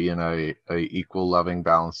to be in a equal, loving,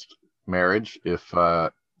 balanced marriage if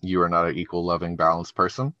you are not an equal, loving, balanced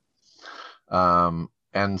person.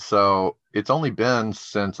 And so it's only been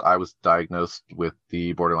since I was diagnosed with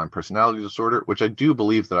the borderline personality disorder, which I do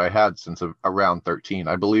believe that I had since around 13.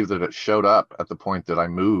 I believe that it showed up at the point that I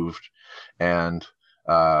moved and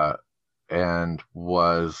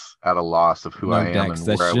was at a loss of who I am Dex, and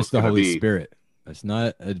that's where I was just the going to Holy be. Spirit. That's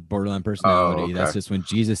not a borderline personality. Oh, okay. That's just when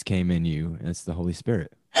Jesus came in you. That's the Holy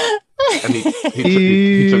Spirit. And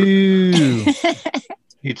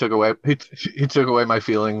he took away my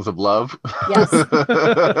feelings of love. Yes.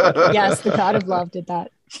 Yes, the God of love did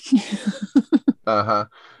that.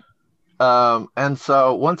 And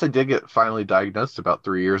so once I did get finally diagnosed about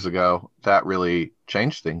 3 years ago, that really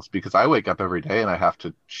changed things, because I wake up every day and I have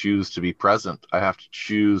to choose to be present. I have to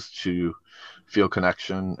choose to feel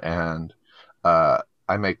connection, and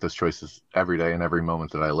I make those choices every day and every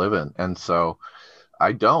moment that I live in. And so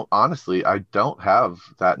I don't have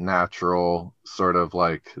that natural sort of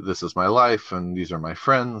like, this is my life and these are my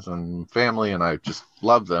friends and family and I just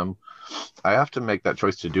love them. I have to make that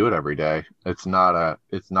choice to do it every day. It's not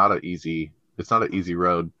an easy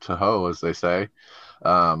road to hoe, as they say.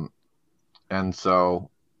 And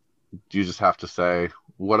so you just have to say,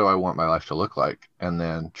 what do I want my life to look like? And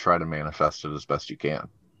then try to manifest it as best you can.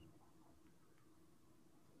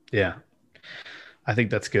 Yeah. I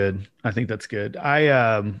think that's good. I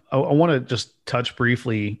want to just touch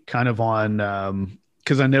briefly kind of on,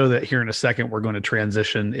 because I know that here in a second we're going to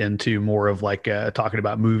transition into more of like talking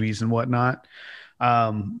about movies and whatnot.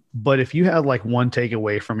 But if you had like one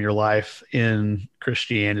takeaway from your life in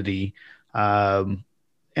Christianity, and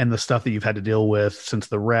the stuff that you've had to deal with since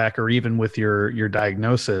the wreck, or even with your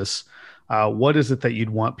diagnosis, what is it that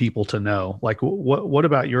you'd want people to know? Like what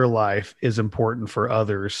about your life is important for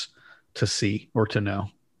others to see or to know?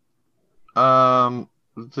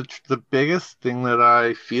 The biggest thing that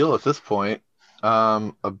I feel at this point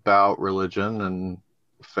about religion and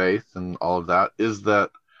faith and all of that is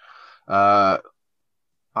that I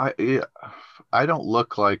don't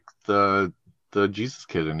look like the Jesus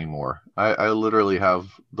kid anymore. I literally have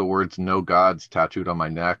the words "no gods" tattooed on my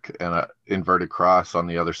neck and an inverted cross on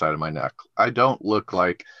the other side of my neck. I don't look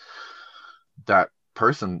like that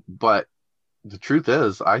person, but the truth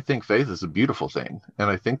is, I think faith is a beautiful thing.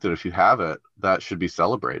 And I think that if you have it, that should be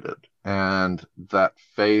celebrated. And that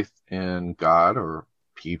faith in God or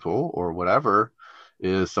people or whatever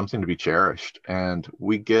is something to be cherished. And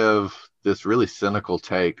we give this really cynical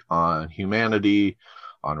take on humanity,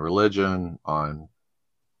 on religion, on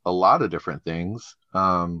a lot of different things.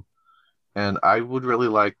 And I would really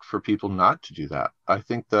like for people not to do that. I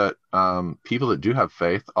think that people that do have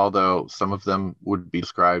faith, although some of them would be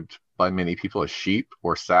described by many people as sheep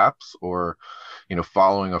or saps or,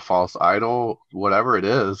 following a false idol, whatever it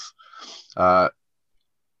is. Here's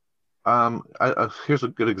a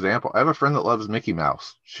good example. I have a friend that loves Mickey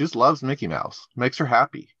Mouse. She just loves Mickey Mouse. Makes her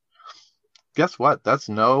happy. Guess what? That's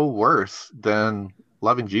no worse than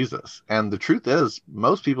loving Jesus. And the truth is,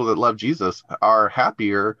 most people that love Jesus are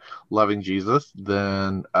happier loving Jesus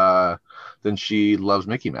than she loves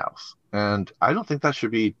Mickey Mouse. And I don't think that should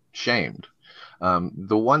be shamed.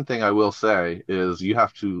 The one thing I will say is you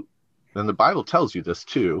have to, and the Bible tells you this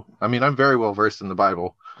too. I mean, I'm very well versed in the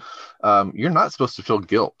Bible. You're not supposed to feel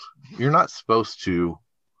guilt. You're not supposed to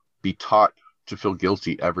be taught to feel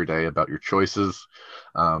guilty every day about your choices.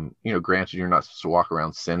 Granted, you're not supposed to walk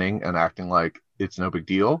around sinning and acting like it's no big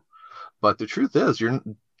deal. But the truth is,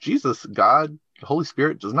 Jesus, God, the Holy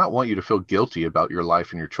Spirit does not want you to feel guilty about your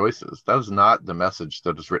life and your choices. That is not the message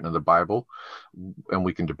that is written in the Bible. And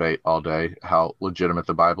we can debate all day how legitimate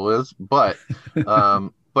the Bible is. But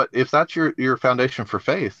but if that's your foundation for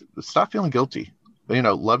faith, stop feeling guilty.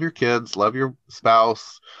 Love your kids, love your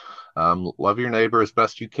spouse, love your neighbor as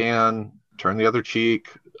best you can. turn the other cheek,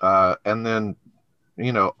 and then,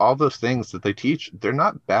 all those things that they teach, they're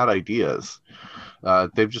not bad ideas.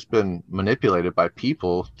 They've just been manipulated by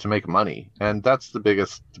people to make money. And that's the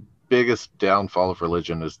biggest downfall of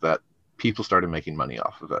religion, is that people started making money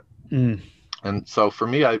off of it. And so for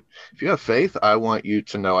me, if you have faith, I want you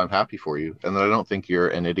to know I'm happy for you, and that I don't think you're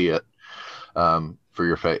an idiot for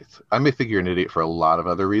your faith. I may think you're an idiot for a lot of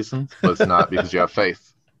other reasons, but it's not because you have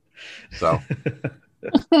faith. So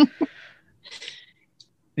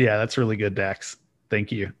yeah, that's really good, Dax.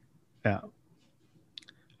 Thank you. Yeah.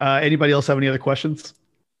 Anybody else have any other questions?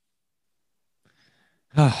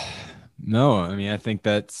 No, I mean, I think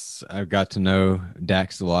I've got to know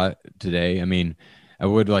Dax a lot today. I mean, I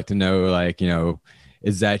would like to know, like,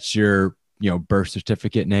 is that your, birth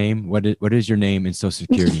certificate name? What is your name and social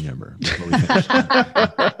security number? Before we finish?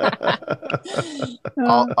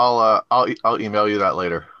 I'll email you that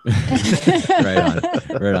later. Right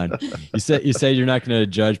on. You say you're not going to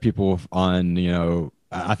judge people on,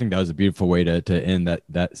 I think that was a beautiful way to end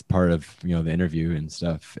that's part of, the interview and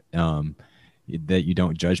stuff. That you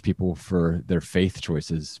don't judge people for their faith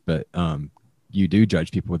choices, but you do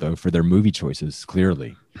judge people though for their movie choices,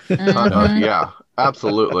 clearly. Yeah,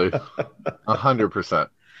 absolutely. 100%.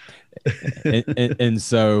 And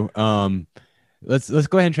so let's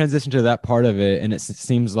go ahead and transition to that part of it. And it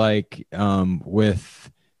seems like with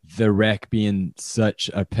the wreck being such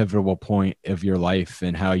a pivotal point of your life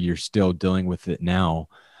and how you're still dealing with it now,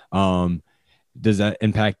 does that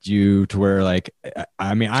impact you to where, like,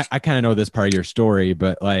 I mean, I kind of know this part of your story,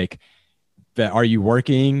 but like, are you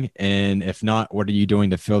working? And if not, what are you doing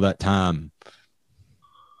to fill that time?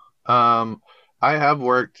 I have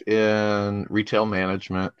worked in retail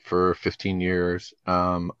management for 15 years.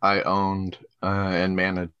 I owned and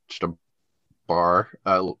managed a bar,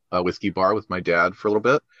 a whiskey bar with my dad for a little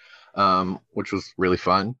bit, which was really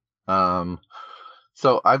fun.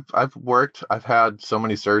 So I've worked. I've had so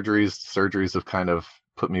many surgeries. Surgeries have kind of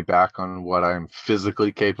put me back on what I'm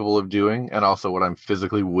physically capable of doing, and also what I'm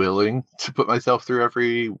physically willing to put myself through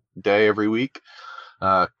every day, every week.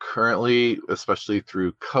 Currently, especially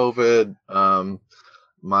through COVID,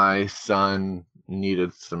 my son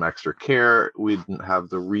needed some extra care. We didn't have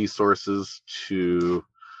the resources to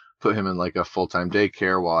put him in like a full-time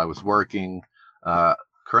daycare while I was working.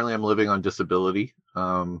 Currently, I'm living on disability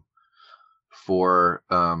from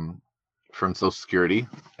Social Security,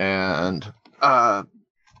 and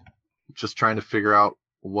just trying to figure out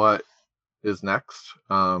what is next.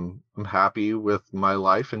 I'm happy with my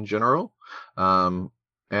life in general, and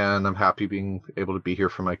I'm happy being able to be here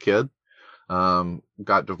for my kid.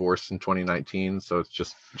 Got divorced in 2019, so it's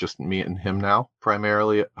just me and him now,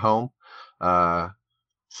 primarily at home.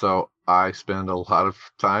 So I spend a lot of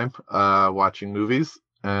time watching movies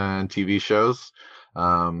and TV shows.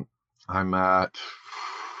 I'm at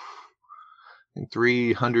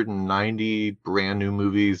 390 brand new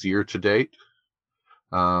movies year to date.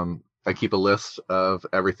 I keep a list of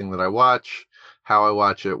everything that I watch, how I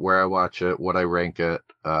watch it, where I watch it, what I rank it,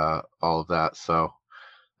 all of that. So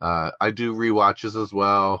I do rewatches as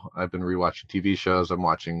well. I've been rewatching TV shows. I'm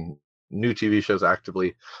watching new TV shows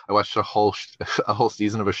actively. I watched a whole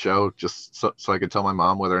season of a show just so I could tell my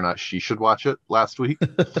mom whether or not she should watch it last week.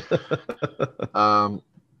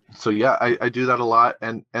 So yeah, I do that a lot.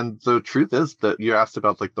 And the truth is that you asked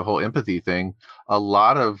about like the whole empathy thing. A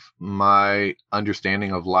lot of my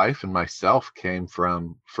understanding of life and myself came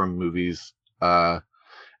from movies,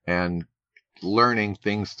 and learning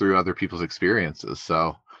things through other people's experiences.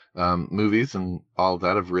 So movies and all of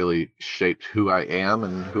that have really shaped who I am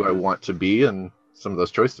and who I want to be, and some of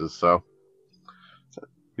those choices. So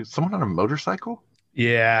is someone on a motorcycle?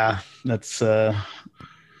 Yeah, that's the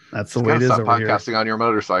way it is over here. Podcasting on your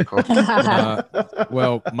motorcycle.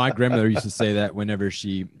 Well, my grandmother used to say that whenever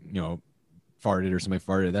she, farted or somebody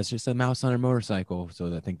farted, that's just a mouse on her motorcycle.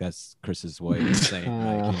 So I think that's Chris's way of saying,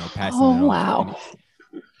 passing it off. Wow.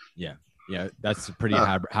 Yeah, that's pretty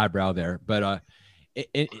highbrow there. But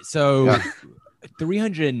so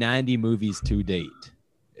 390 movies to date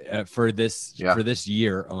for this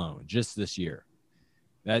year alone, just this year.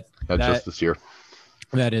 Just this year.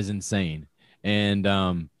 That is insane.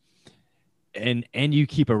 And you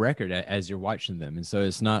keep a record as you're watching them, and so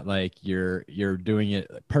it's not like you're doing it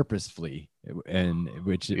purposefully, and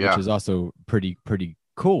which is also pretty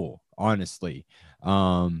cool, honestly.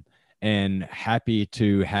 And happy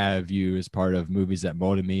to have you as part of Movies That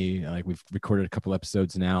Molded Me. Like, we've recorded a couple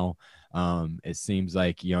episodes now. It seems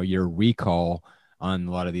like your recall on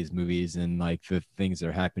a lot of these movies, and like the things that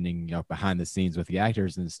are happening, you know, behind the scenes with the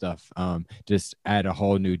actors and stuff, just add a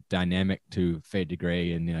whole new dynamic to Fade to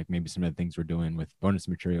Gray, and like maybe some of the things we're doing with bonus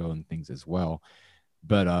material and things as well.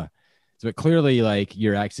 But so clearly, like,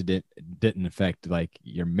 your accident didn't affect like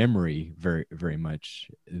your memory very, very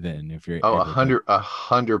much. Then, if you're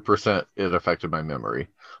 100%, it affected my memory.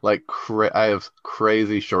 Like, I have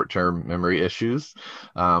crazy short-term memory issues.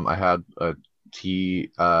 I had a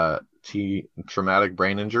traumatic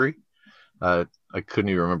brain injury. I couldn't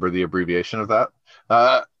even remember the abbreviation of that.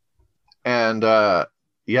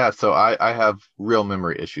 Yeah, so I have real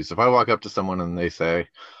memory issues. If I walk up to someone and they say,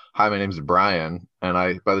 "Hi, my name's Brian,"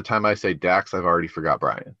 and by the time I say Dax, I've already forgot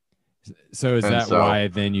Brian. So is that why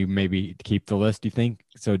then you maybe keep the list, do you think?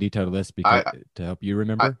 So detailed list because to help you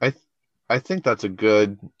remember? I think that's a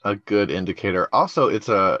good indicator. Also, it's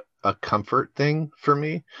a comfort thing for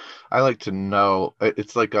me. I like to know,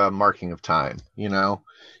 it's like a marking of time, you know.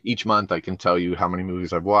 Each month I can tell you how many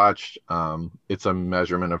movies I've watched. It's a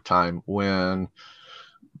measurement of time. When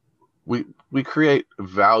we create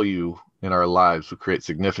value in our lives, we create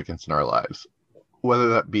significance in our lives, whether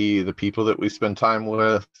that be the people that we spend time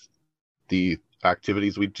with, the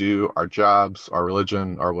activities we do, our jobs, our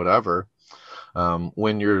religion, or whatever.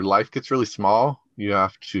 When your life gets really small, you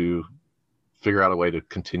have to figure out a way to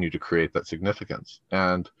continue to create that significance.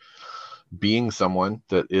 And being someone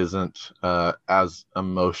that isn't as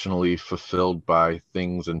emotionally fulfilled by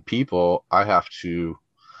things and people, I have to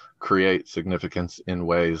create significance in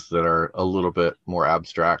ways that are a little bit more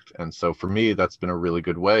abstract. And so for me, that's been a really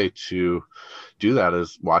good way to do that,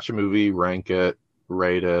 is watch a movie, rank it,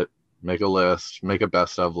 rate it, make a list, make a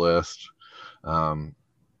best of list. This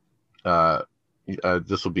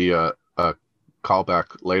will be a callback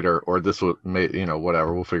later, or this will, you know,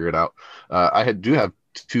 whatever, we'll figure it out. I do have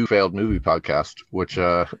 2 failed movie podcasts, which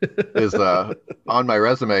is on my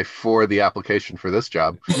resume for the application for this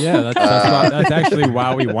job. Yeah, that's actually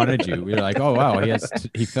why we wanted you. We were like, oh wow,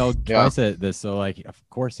 he failed twice at this, so like of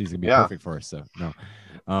course he's gonna be perfect for us. So no,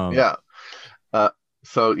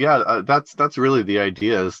 that's really the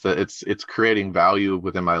idea, is that it's creating value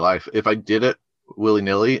within my life. If I did it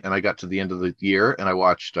willy-nilly and I got to the end of the year and I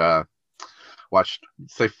watched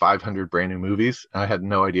say 500 brand new movies and I had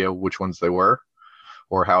no idea which ones they were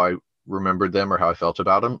or how I remembered them or how I felt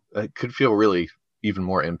about them, it could feel really even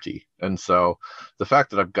more empty. And so the fact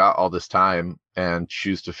that I've got all this time and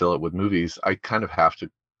choose to fill it with movies, I kind of have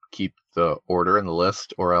to keep the order in the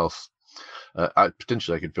list, or else I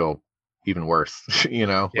could feel even worse. You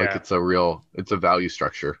know, like it's a value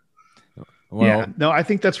structure. Well, yeah, no, I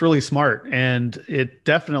think that's really smart, and it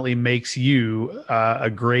definitely makes you a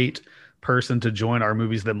great person to join our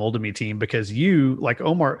Movies That Molded Me team, because you, like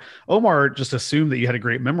Omar just assumed that you had a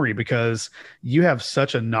great memory because you have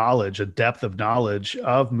such a depth of knowledge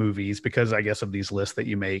of movies because I guess of these lists that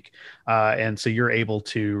you make. And so you're able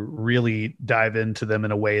to really dive into them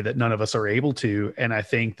in a way that none of us are able to. And I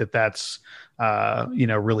think that that's,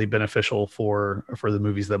 really beneficial for the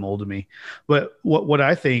Movies That Molded Me. But what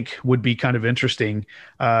I think would be kind of interesting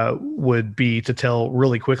would be to tell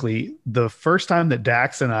really quickly the first time that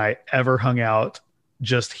Dax and I ever hung out,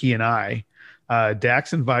 just he and I,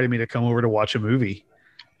 Dax invited me to come over to watch a movie.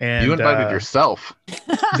 And you invited yourself.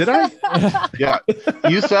 Did I? Yeah.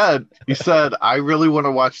 You said, I really want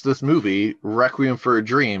to watch this movie, Requiem for a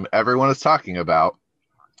Dream, everyone is talking about.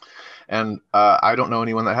 And I don't know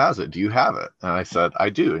anyone that has it. Do you have it? And I said, I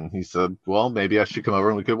do. And he said, well, maybe I should come over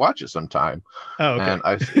and we could watch it sometime. Oh, okay. And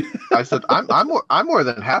I said, I'm more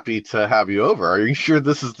than happy to have you over. Are you sure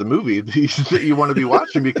this is the movie that you want to be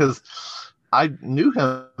watching? Because I knew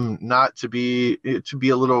him not to be a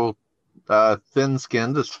little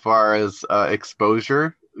thin-skinned as far as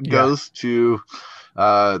exposure goes to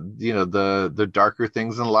the darker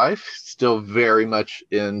things in life. Still very much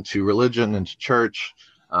into religion, into church.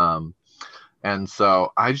 And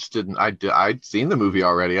so I just I'd seen the movie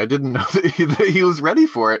already. I didn't know that he was ready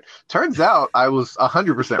for it. Turns out I was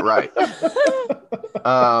 100% right.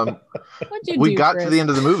 We got to the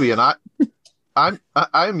end of the movie, and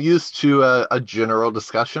I'm used to a general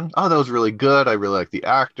discussion. Oh, that was really good. I really like the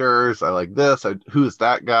actors. I like this. Who's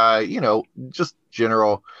that guy? You know, just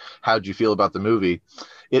general. How'd you feel about the movie?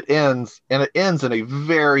 It ends in a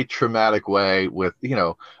very traumatic way with,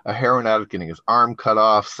 a heroin addict getting his arm cut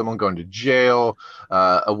off, someone going to jail,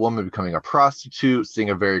 a woman becoming a prostitute, seeing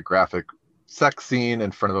a very graphic sex scene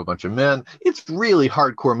in front of a bunch of men. It's really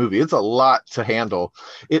hardcore movie. It's a lot to handle.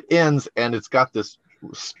 It ends and it's got this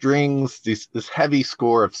strings, this heavy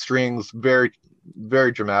score of strings, very,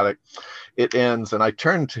 very dramatic. It ends and I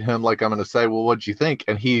turn to him like I'm going to say, well, what'd you think?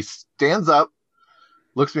 And he stands up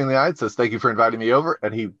looks me in the eye and says, "Thank you for inviting me over."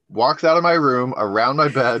 And he walks out of my room, around my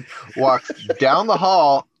bed, walks down the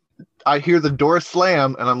hall. I hear the door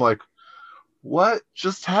slam, and I'm like, what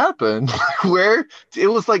just happened? Where? It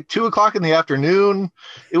was like 2:00 in the afternoon.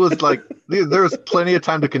 It was like there was plenty of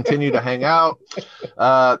time to continue to hang out.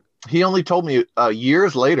 He only told me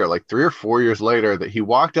years later, like 3 or 4 years later, that he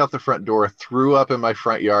walked out the front door, threw up in my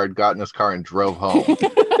front yard, got in his car, and drove home.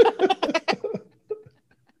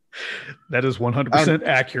 That is 100%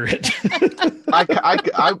 accurate. I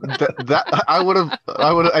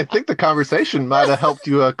think the conversation might have helped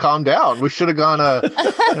you calm down. We should have gone,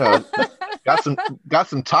 got some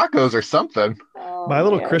tacos or something. Oh, My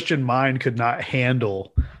little man. Christian mind could not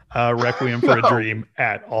handle Requiem for a Dream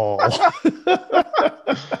at all.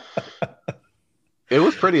 It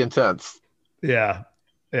was pretty intense. Yeah.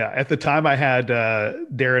 At the time, I had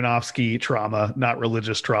Darrenovsky trauma, not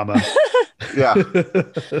religious trauma. Yeah,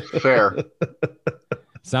 fair.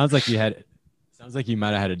 Sounds like you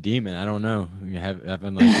might have had a demon. I don't know. You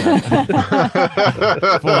having like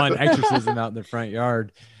full on exorcism out in the front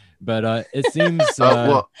yard, but it seems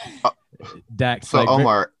Dax. So like,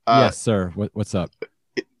 Omar, yes, sir. What's up?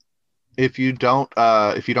 If you don't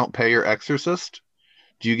pay your exorcist,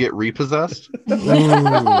 do you get repossessed?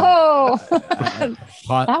 Oh,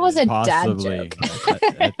 that was a dad possibly. joke.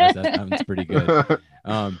 That's pretty good.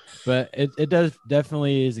 But it does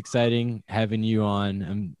definitely is exciting having you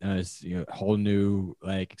on. Whole new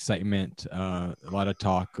like excitement. A lot of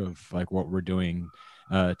talk of like what we're doing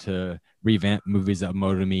to revamp Movies That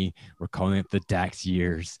Motor Me. We're calling it the Dax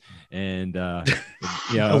years, and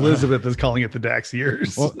Elizabeth is calling it the Dax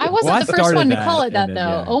years. I wasn't the first one to call it that, though.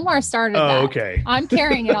 Yeah. Omar started that. Okay. I'm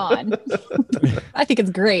carrying it on. I think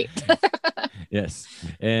it's great. Yes,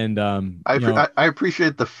 and I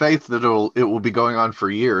appreciate the faith that it will be going on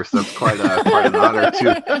for years. That's quite an honor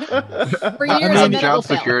to For years, have and then it will job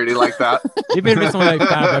fail. security like that. even if it's only like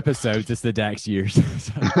 5 episodes, it's the Dax years.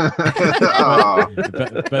 Oh.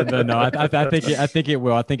 but no, I think it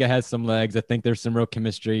will. I think it has some legs. I think there's some real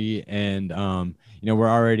chemistry, and we're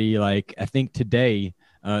already like, I think today,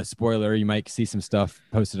 spoiler, you might see some stuff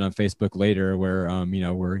posted on Facebook later where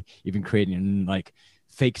we're even creating like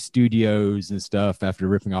fake studios and stuff after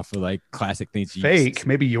ripping off of like classic things. Fake?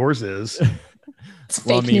 Maybe yours is. It's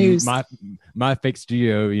Well, fake news. my fake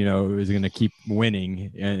studio, is going to keep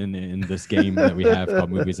winning in this game that we have called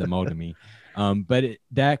Movies That Molded Me.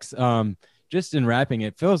 Dax, just in wrapping,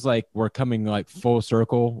 it feels like we're coming like full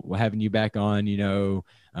circle. We're having you back on,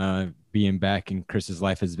 being back in Chris's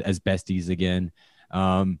life as besties again.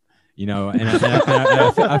 And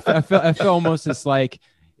I feel almost it's like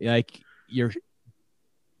your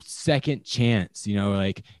second chance,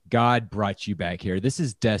 like God brought you back here. This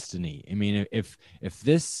is destiny. I mean, if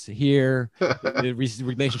this here, the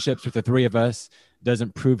relationships with the three of us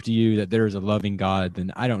doesn't prove to you that there is a loving God,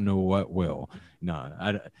 then I don't know what will. No,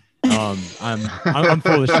 I'm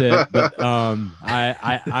full of shit, but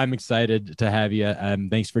I'm excited to have you.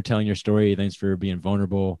 Thanks for telling your story. Thanks for being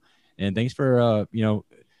vulnerable, and thanks for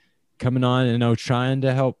coming on and trying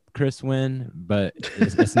to help Chris win, but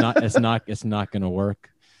it's not going to work.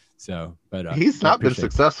 So, but he's not been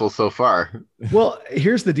successful so far. Well,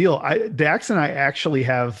 here's the deal. Dax and I actually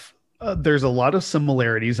have. There's a lot of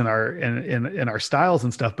similarities in our styles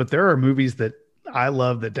and stuff, but there are movies that I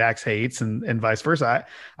love that Dax hates, and vice versa.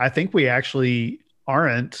 I think we actually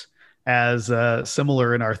aren't as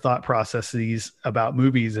similar in our thought processes about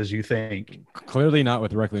movies as you think. Clearly not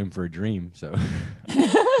with Requiem for a Dream. So,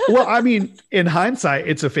 well, I mean, in hindsight,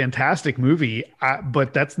 it's a fantastic movie,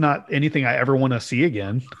 but that's not anything I ever want to see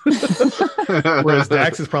again. Whereas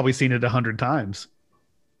Dax has probably seen it 100 times.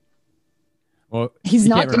 Well, he's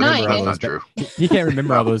not denying it. That's not true. He can't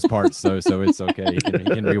remember all those parts, so it's okay. He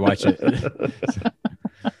can rewatch it.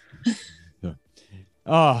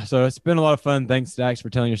 So it's been a lot of fun. Thanks, Dax, for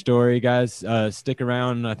telling your story, guys. Stick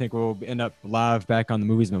around. I think we'll end up live back on the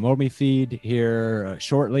Movies That Mold Me feed here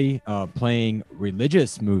shortly, playing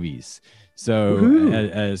religious movies. So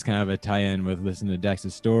as kind of a tie-in with listening to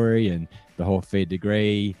Dax's story and the whole Fade to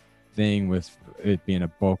Gray thing, with it being a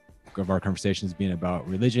bulk of our conversations being about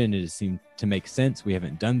religion, it seemed to make sense. We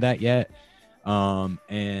haven't done that yet.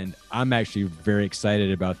 And I'm actually very excited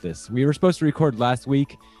about this. We were supposed to record last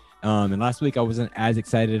week. And last week I wasn't as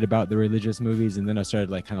excited about the religious movies, and then I started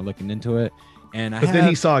like kind of looking into it. And then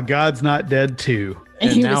he saw God's Not Dead 2.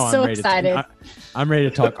 And he was so excited. I'm ready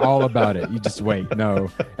to talk all about it. You just wait. No,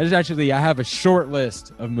 I have a short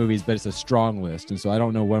list of movies, but it's a strong list. And so I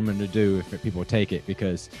don't know what I'm going to do if people take it,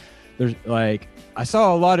 because there's like, I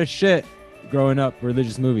saw a lot of shit growing up,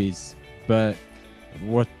 religious movies, but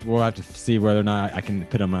we'll have to see whether or not I can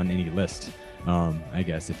put them on any list. I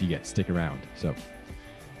guess, if you stick around. So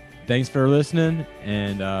thanks for listening,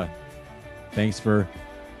 and thanks for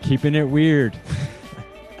keeping it weird.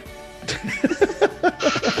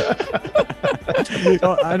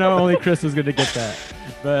 I know only Chris is going to get that,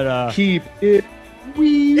 but keep it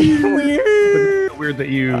weird. Weird that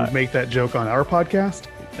you make that joke on our podcast.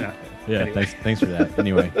 Yeah. Anyway. Thanks for that.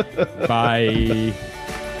 Anyway, bye.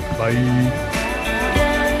 Bye.